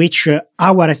 in which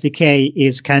our SDK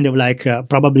is kind of like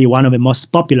probably one of the most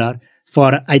popular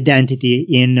for identity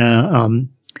in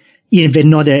the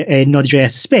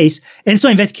Node.js space. And so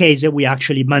in that case, we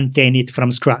actually maintain it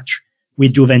from scratch. We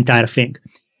do the entire thing.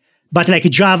 But like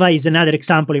Java is another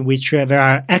example in which there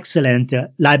are excellent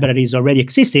libraries already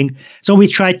existing. So we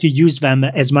try to use them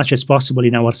as much as possible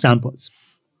in our samples.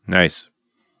 Nice.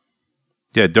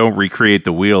 Yeah, don't recreate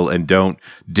the wheel and don't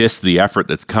diss the effort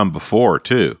that's come before,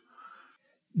 too.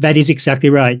 That is exactly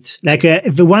right. Like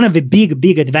one of the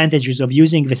big advantages of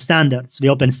using the standards, the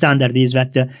open standard, is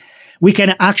that we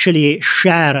can actually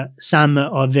share some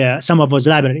of those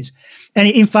libraries. And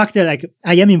in fact, like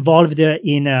I am involved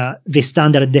in the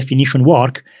standard definition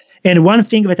work. And one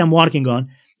thing that I'm working on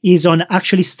is on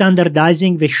actually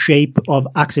standardizing the shape of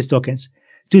access tokens.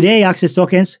 Today, access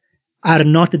tokens are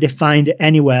not defined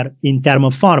anywhere in terms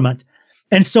of format.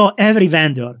 And so every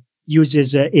vendor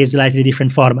uses a slightly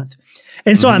different format.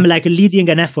 And so I'm like leading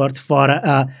an effort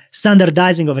for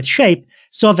standardizing of its shape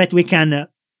so that we can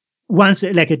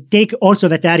take also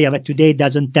that area that today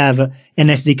doesn't have an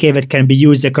SDK that can be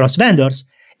used across vendors.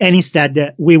 And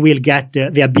instead, we will get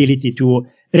the ability to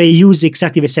reuse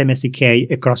exactly the same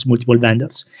SDK across multiple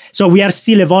vendors. So we are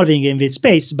still evolving in this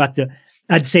space, but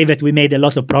I'd say that we made a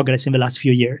lot of progress in the last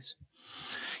few years.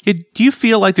 Yeah, do you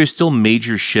feel like there's still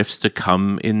major shifts to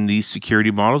come in these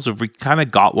security models, or have we kind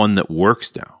of got one that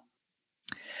works now?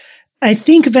 I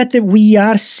think that we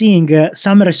are seeing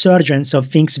some resurgence of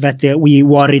things that we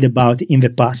worried about in the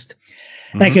past.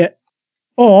 Like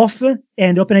Auth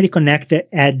and OpenID Connect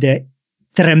had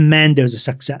tremendous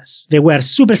success. They were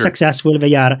super successful.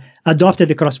 They are adopted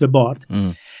across the board.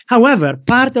 However,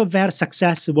 part of their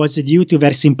success was due to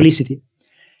their simplicity.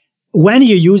 When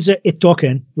you use a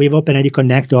token with OpenID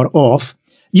Connect or Auth,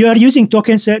 you are using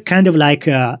tokens kind of like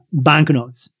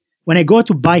banknotes. When I go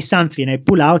to buy something, I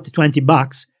pull out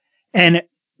 $20, And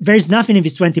there's nothing in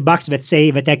these $20 that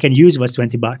say that I can use was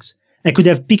 $20. I could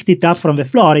have picked it up from the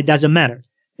floor. It doesn't matter.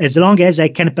 As long as I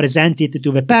can present it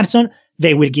to the person,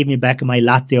 they will give me back my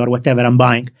latte or whatever I'm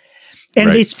buying.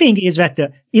 And this thing is that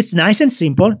it's nice and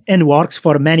simple and works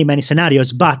for many, many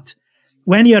scenarios. But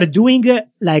when you're doing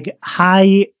like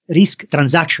high risk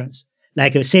transactions,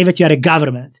 like say that you are a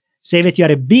government, say that you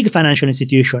are a big financial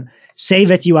institution, say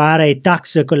that you are a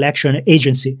tax collection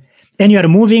agency, and you are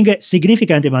moving a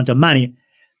significant amount of money,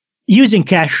 using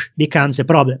cash becomes a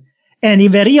problem. And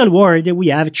in the real world, we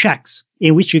have checks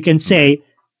in which you can say,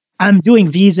 I'm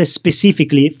doing this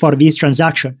specifically for this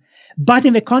transaction. But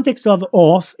in the context of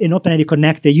Auth in OpenID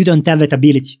Connect, you don't have that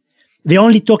ability. The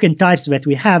only token types that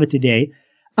we have today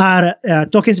are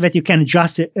tokens that you can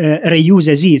just reuse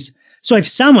as is. So if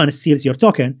someone steals your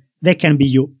token, they can be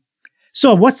you.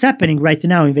 So what's happening right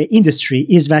now in the industry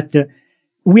is that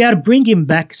we are bringing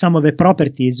back some of the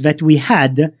properties that we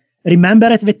had. Remember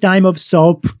at the time of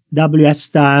SOAP, WS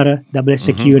Star, WS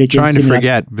Security. Trying to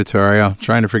forget, Vittorio.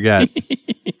 Trying to forget.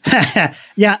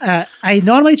 I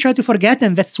normally try to forget,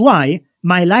 and that's why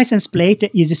my license plate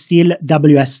is still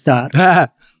WS Star.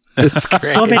 That's great.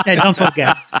 So that I don't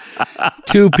forget.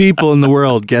 2 people in the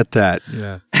world get that.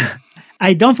 Yeah.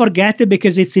 I don't forget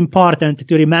because it's important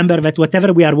to remember that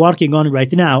whatever we are working on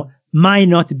right now might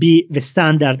not be the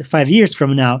standard 5 years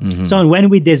from now. Mm-hmm. So when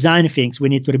we design things, we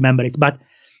need to remember it. But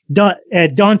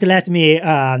don't let me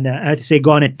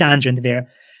go on a tangent there.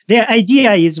 The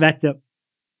idea is that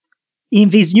in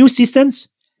these new systems,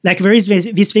 like there is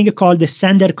this thing called the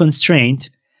sender constraint,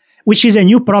 which is a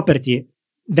new property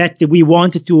that we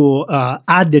want to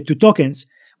add to tokens,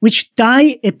 which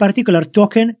tie a particular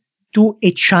token to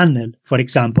a channel, for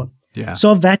example. Yeah.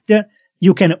 So that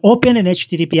you can open an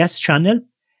HTTPS channel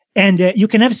and you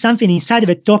can have something inside of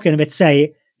a token that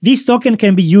say, this token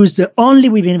can be used only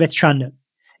within that channel.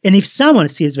 And if someone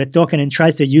steals the token and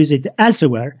tries to use it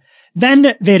elsewhere,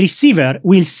 then the receiver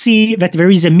will see that there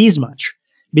is a mismatch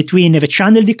between the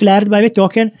channel declared by the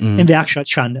token and the actual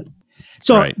channel.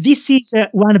 So this is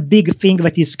one big thing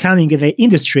that is coming in the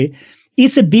industry.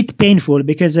 It's a bit painful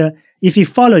because if you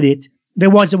followed it, there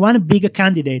was one big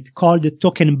candidate called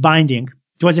token binding.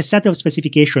 It was a set of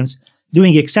specifications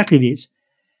doing exactly this.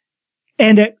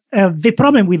 And the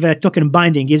problem with token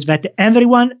binding is that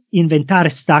everyone in the entire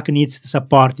stack needs to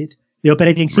support it. The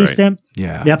operating system,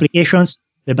 the applications,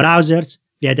 the browsers,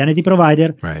 the identity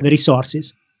provider, the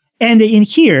resources. And in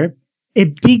here, a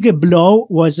big blow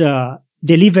was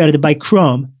delivered by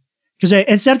Chrome. Because at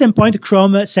a certain point,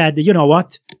 Chrome said, you know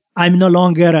what? I'm no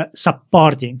longer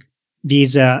supporting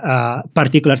this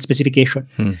particular specification.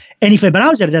 And if a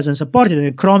browser doesn't support it,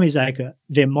 and Chrome is like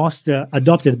the most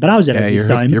adopted browser at this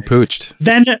time, you're pooched.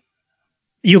 Then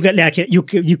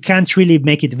you can't really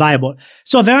make it viable.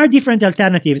 So there are different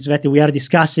alternatives that we are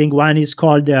discussing. One is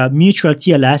called mutual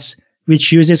TLS,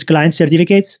 which uses client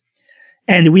certificates.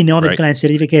 And we know that client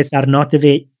certificates are not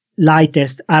the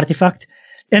lightest artifact.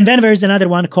 And then there is another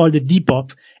one called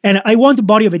Depop. And I won't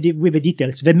bore you with the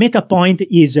details. The meta point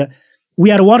is we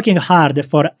are working hard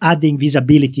for adding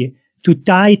visibility to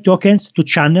tie tokens to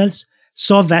channels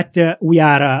so that we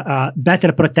are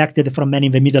better protected from many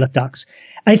of the middle attacks.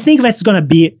 I think that's going to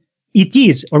be, it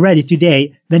is already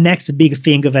today, the next big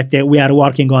thing that we are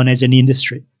working on as an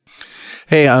industry.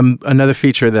 Hey, another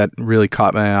feature that really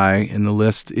caught my eye in the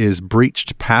list is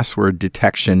breached password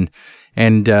detection.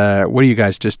 And what are you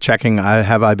guys just checking?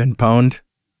 Have I been pwned?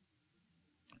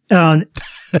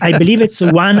 I believe it's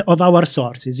one of our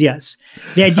sources, yes.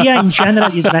 The idea in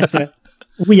general is that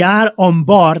we are on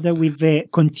board with the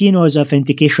continuous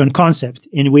authentication concept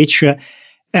in which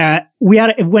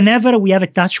whenever we have a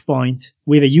touch point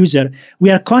with a user, we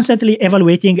are constantly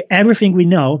evaluating everything we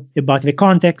know about the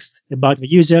context, about the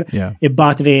user,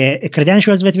 about the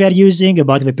credentials that we are using,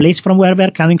 about the place from where we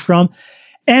are coming from.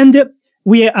 And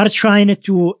we are trying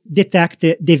to detect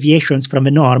deviations from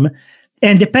the norm.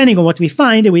 And depending on what we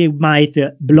find, we might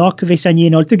block the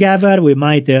sign-in altogether. We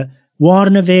might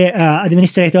warn the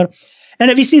administrator.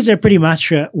 And this is pretty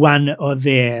much one of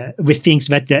the things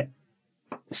that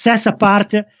sets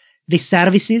apart the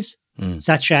services,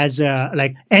 such as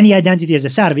like any identity as a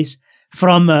service,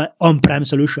 from on-prem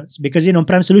solutions. Because in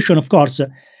on-prem solution, of course,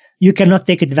 you cannot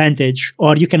take advantage,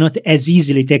 or you cannot as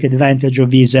easily take advantage of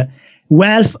this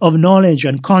wealth of knowledge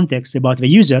and context about the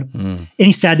user. And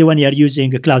instead, when you're using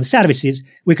cloud services,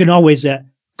 we can always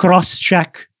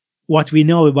cross-check what we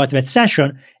know about that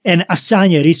session and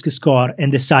assign a risk score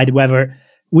and decide whether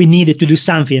we needed to do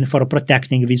something for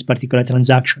protecting this particular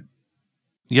transaction.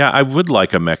 Yeah, I would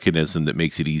like a mechanism that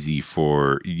makes it easy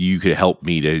for you to help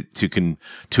me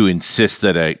to insist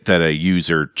that a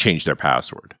user change their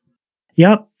password.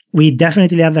 Yeah, we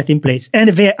definitely have that in place. And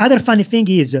the other funny thing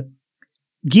is,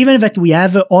 given that we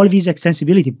have all these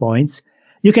extensibility points,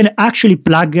 you can actually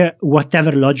plug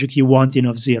whatever logic you want in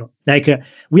Auth0. Like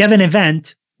we have an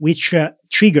event which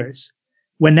triggers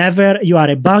whenever you are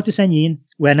about to sign in,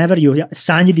 whenever you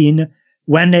signed in,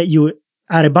 when you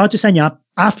are about to sign up,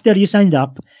 after you signed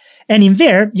up. And in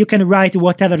there, you can write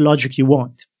whatever logic you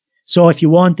want. So if you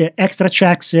want extra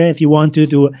checks, if you want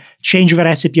to change the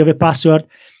recipe of a password,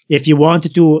 if you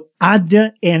want to add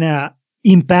an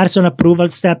in-person approval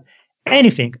step,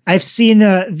 anything. I've seen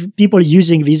people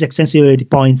using these extensibility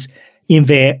points in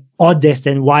the oddest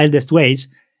and wildest ways.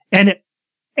 And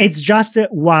it's just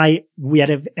why we have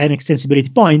an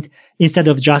extensibility point instead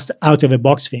of just out of the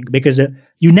box thing, because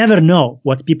you never know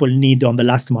what people need on the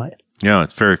last mile. Yeah,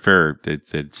 it's very fair.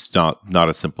 It's not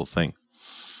a simple thing.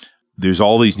 There's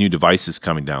all these new devices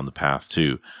coming down the path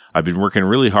too. I've been working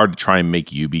really hard to try and make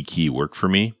YubiKey work for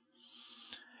me.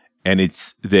 And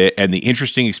the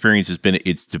interesting experience has been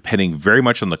it's depending very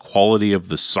much on the quality of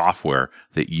the software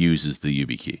that uses the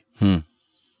YubiKey.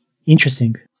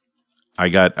 Interesting.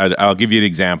 I'll give you an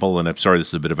example, and I'm sorry this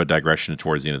is a bit of a digression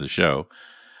towards the end of the show.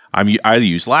 I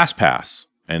use LastPass,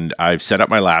 and I've set up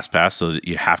my LastPass so that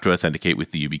you have to authenticate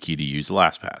with the YubiKey to use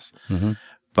LastPass. Mm-hmm.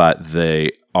 But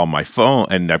on my phone,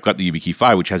 and I've got the YubiKey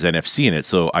 5, which has NFC in it,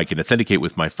 so I can authenticate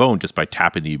with my phone just by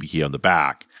tapping the YubiKey on the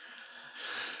back.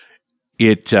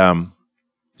 It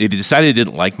decided it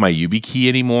didn't like my YubiKey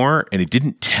anymore, and it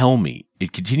didn't tell me.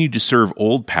 It continued to serve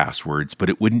old passwords, but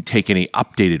it wouldn't take any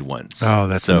updated ones. Oh,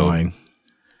 that's annoying.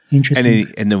 Interesting.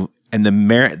 And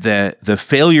the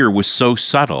failure was so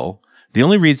subtle. The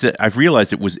only reason that I've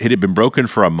realized it had been broken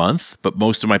for a month, but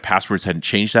most of my passwords hadn't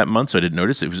changed that month, so I didn't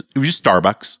notice. It was just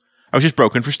Starbucks. I was just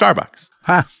broken for Starbucks.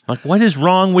 Huh. Like, what is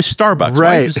wrong with Starbucks? Right.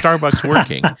 Why isn't Starbucks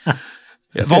working?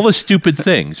 Of all the stupid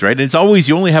things, right? And it's always,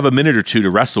 you only have a minute or two to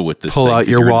wrestle with this. Pull thing out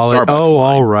your wallet. Oh,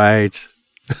 line. All right.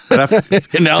 But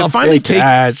to finally take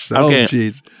cash. Oh,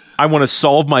 jeez. I want to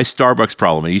solve my Starbucks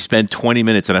problem. And you spend 20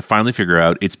 minutes, and I finally figure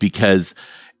out it's because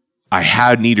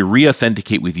I need to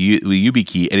re-authenticate with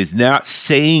YubiKey, and it's not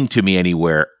saying to me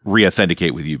anywhere,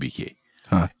 re-authenticate with YubiKey.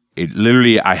 Huh. It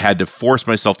literally, I had to force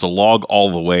myself to log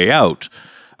all the way out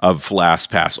of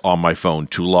LastPass on my phone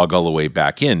to log all the way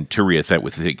back in to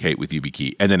re-authenticate with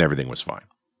YubiKey, and then everything was fine.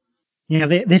 Yeah,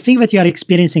 the thing that you are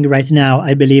experiencing right now,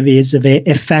 I believe, is the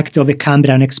effect of a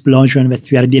Cambrian explosion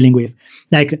that we are dealing with.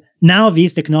 Like, now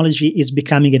this technology is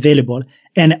becoming available,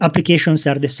 and applications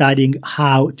are deciding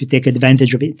how to take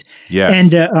advantage of it. Yes.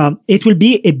 And it will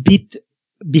be a bit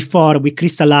before we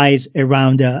crystallize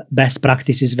around best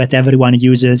practices that everyone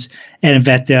uses and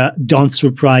that don't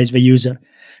surprise the user.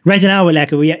 Right now,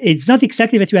 it's not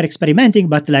exactly that we are experimenting,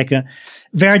 but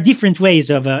there are different ways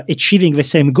of achieving the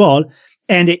same goal.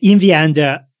 And in the end,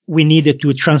 we need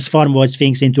to transform those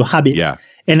things into habits. Yeah.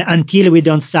 And until we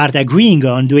don't start agreeing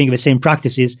on doing the same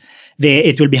practices,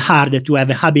 it will be hard to have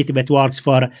a habit that works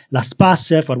for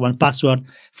LastPass, for 1Password,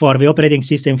 for the operating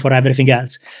system, for everything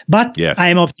else. But yes. I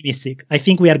am optimistic. I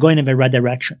think we are going in the right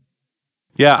direction.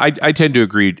 Yeah, I tend to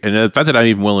agree. And the fact that I'm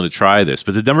even willing to try this,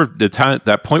 but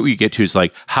that point where you get to is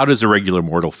like, how does a regular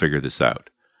mortal figure this out?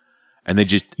 And they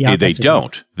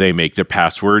don't. They make their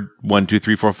password 1, 2,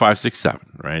 3, 4, 5, 6, 7,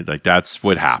 right? Like, that's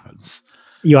what happens.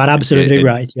 You are absolutely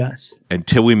right. Yes.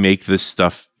 Until we make this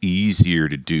stuff easier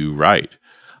to do right.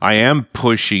 I am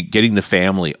getting the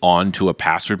family onto a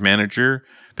password manager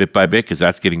bit by bit, because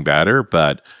that's getting better.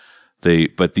 But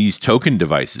these token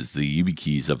devices, the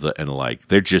YubiKeys and the like,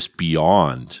 they're just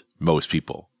beyond most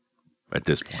people at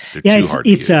this point. They're too hard to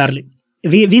use. It's early.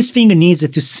 This thing needs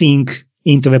to sync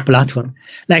into the platform.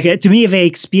 To me, the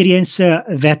experience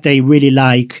that I really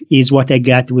like is what I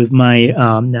get with my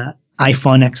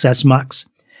iPhone XS Max,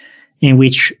 in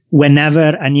which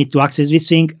whenever I need to access this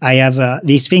thing, I have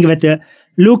this thing that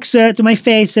looks to my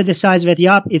face, decides that,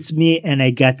 yup, it's me, and I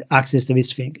get access to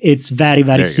this thing. It's very,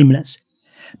 very seamless.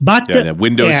 But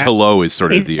Windows Hello is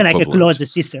sort of the equivalent. It's like a closed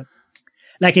system.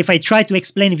 Like, if I try to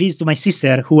explain this to my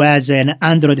sister, who has an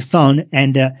Android phone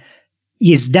and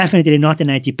is definitely not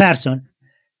an IT person,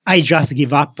 I just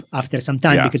give up after some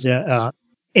time because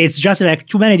it's just like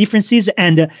too many differences.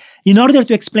 And in order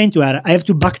to explain to her, I have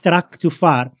to backtrack too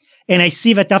far. And I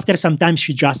see that after some time,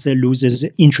 she just loses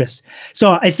interest.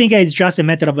 So I think it's just a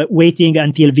matter of waiting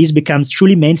until this becomes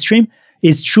truly mainstream,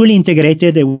 is truly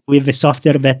integrated with the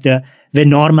software that the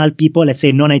normal people, let's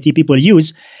say non-IT people,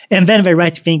 use. And then the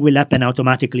right thing will happen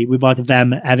automatically without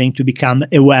them having to become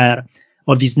aware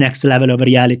of this next level of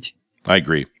reality. I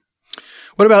agree.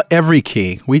 What about Every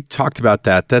Key? We talked about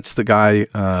that. That's the guy,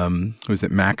 who was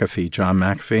it, McAfee, John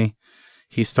McAfee.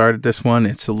 He started this one.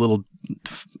 It's a little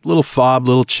little fob,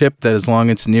 little chip that as long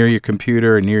as it's near your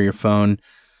computer or near your phone,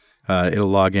 it'll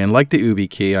log in, like the Ubi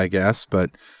key, I guess.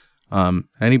 But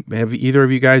have either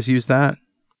of you guys used that?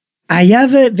 I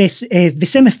have the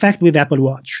same effect with Apple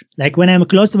Watch. Like when I'm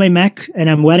close to my Mac and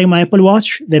I'm wearing my Apple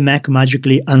Watch, the Mac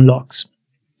magically unlocks.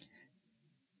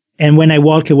 And when I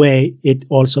walk away, it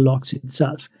also locks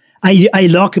itself. I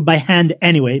lock by hand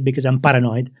anyway because I'm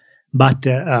paranoid. But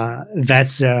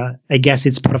that's, I guess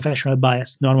it's professional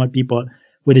bias. Normal people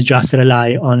would just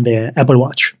rely on the Apple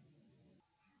Watch.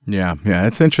 Yeah,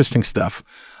 it's interesting stuff.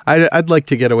 I'd like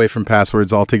to get away from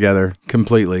passwords altogether,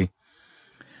 completely.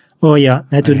 Oh, yeah,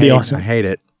 that would be awesome. I hate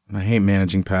it. I hate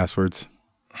managing passwords.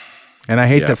 And I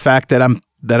hate the fact that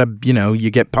you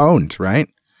get pwned, right?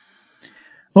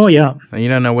 Oh, yeah. And you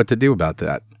don't know what to do about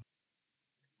that.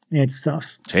 It's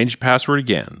tough. Change your password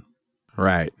again.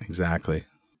 Right, exactly.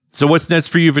 So what's next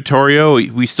for you, Vittorio?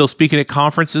 We still speaking at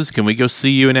conferences? Can we go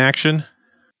see you in action?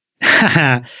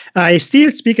 I still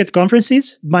speak at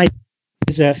conferences. My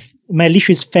list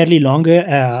is fairly long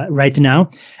right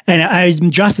now. And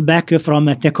I'm just back from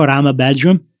Tekorama,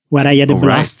 Belgium, where I had a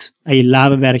blast. Right. I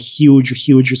love their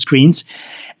huge screens.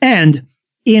 And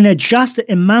in just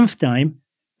a month time,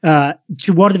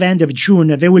 toward the end of June,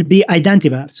 there will be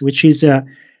Identiverse, which is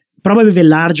probably the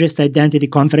largest identity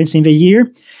conference in the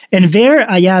year. And there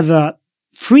I have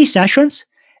 3 sessions,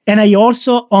 and I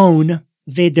also own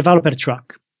the developer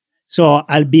track. So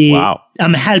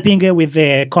I'm helping with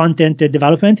the content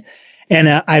development,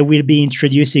 and I will be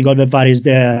introducing all the various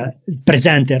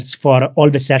presenters for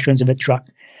all the sessions of the track.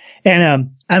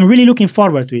 And I'm really looking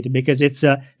forward to it because it's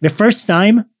the first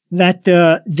time that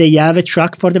they have a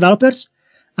track for developers.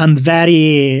 I'm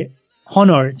very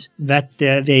honored that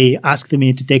they asked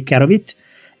me to take care of it.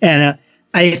 And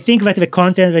I think that the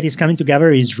content that is coming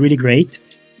together is really great,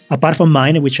 apart from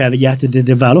mine, which I have yet to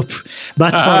develop.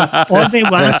 But for all the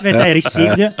ones that I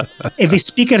received, the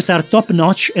speakers are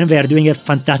top-notch and they're doing a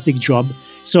fantastic job.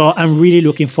 So I'm really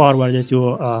looking forward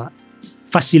to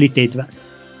facilitate that.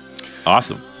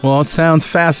 Awesome. Well, it sounds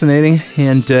fascinating.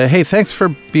 And hey, thanks for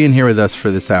being here with us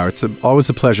for this hour. It's always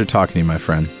a pleasure talking to you, my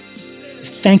friend.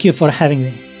 Thank you for having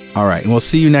me. All right, and we'll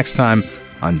see you next time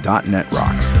on .NET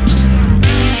Rocks.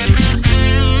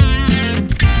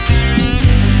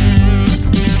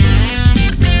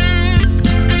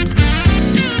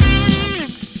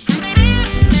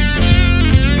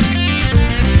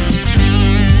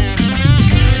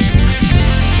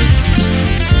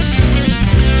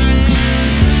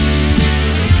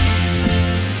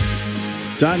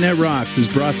 .NET Rocks is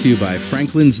brought to you by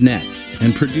Franklin's Net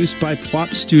and produced by Plop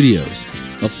Studios,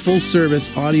 a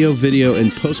full-service audio, video,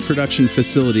 and post-production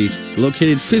facility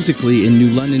located physically in New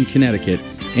London, Connecticut,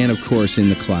 and, of course, in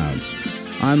the cloud.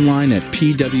 Online at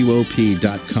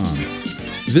pwop.com.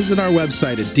 Visit our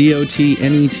website at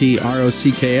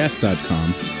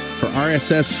dotnetrocks.com for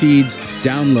RSS feeds,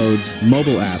 downloads,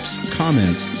 mobile apps,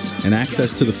 comments, and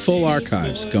access to the full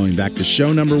archives going back to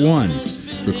show number 1,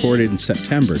 recorded in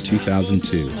September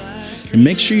 2002. And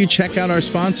make sure you check out our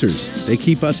sponsors. They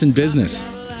keep us in business.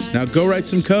 Now go write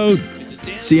some code.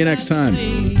 See you next time.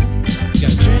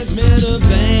 Got transmitter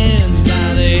banned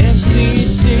by the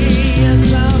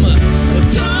FCC.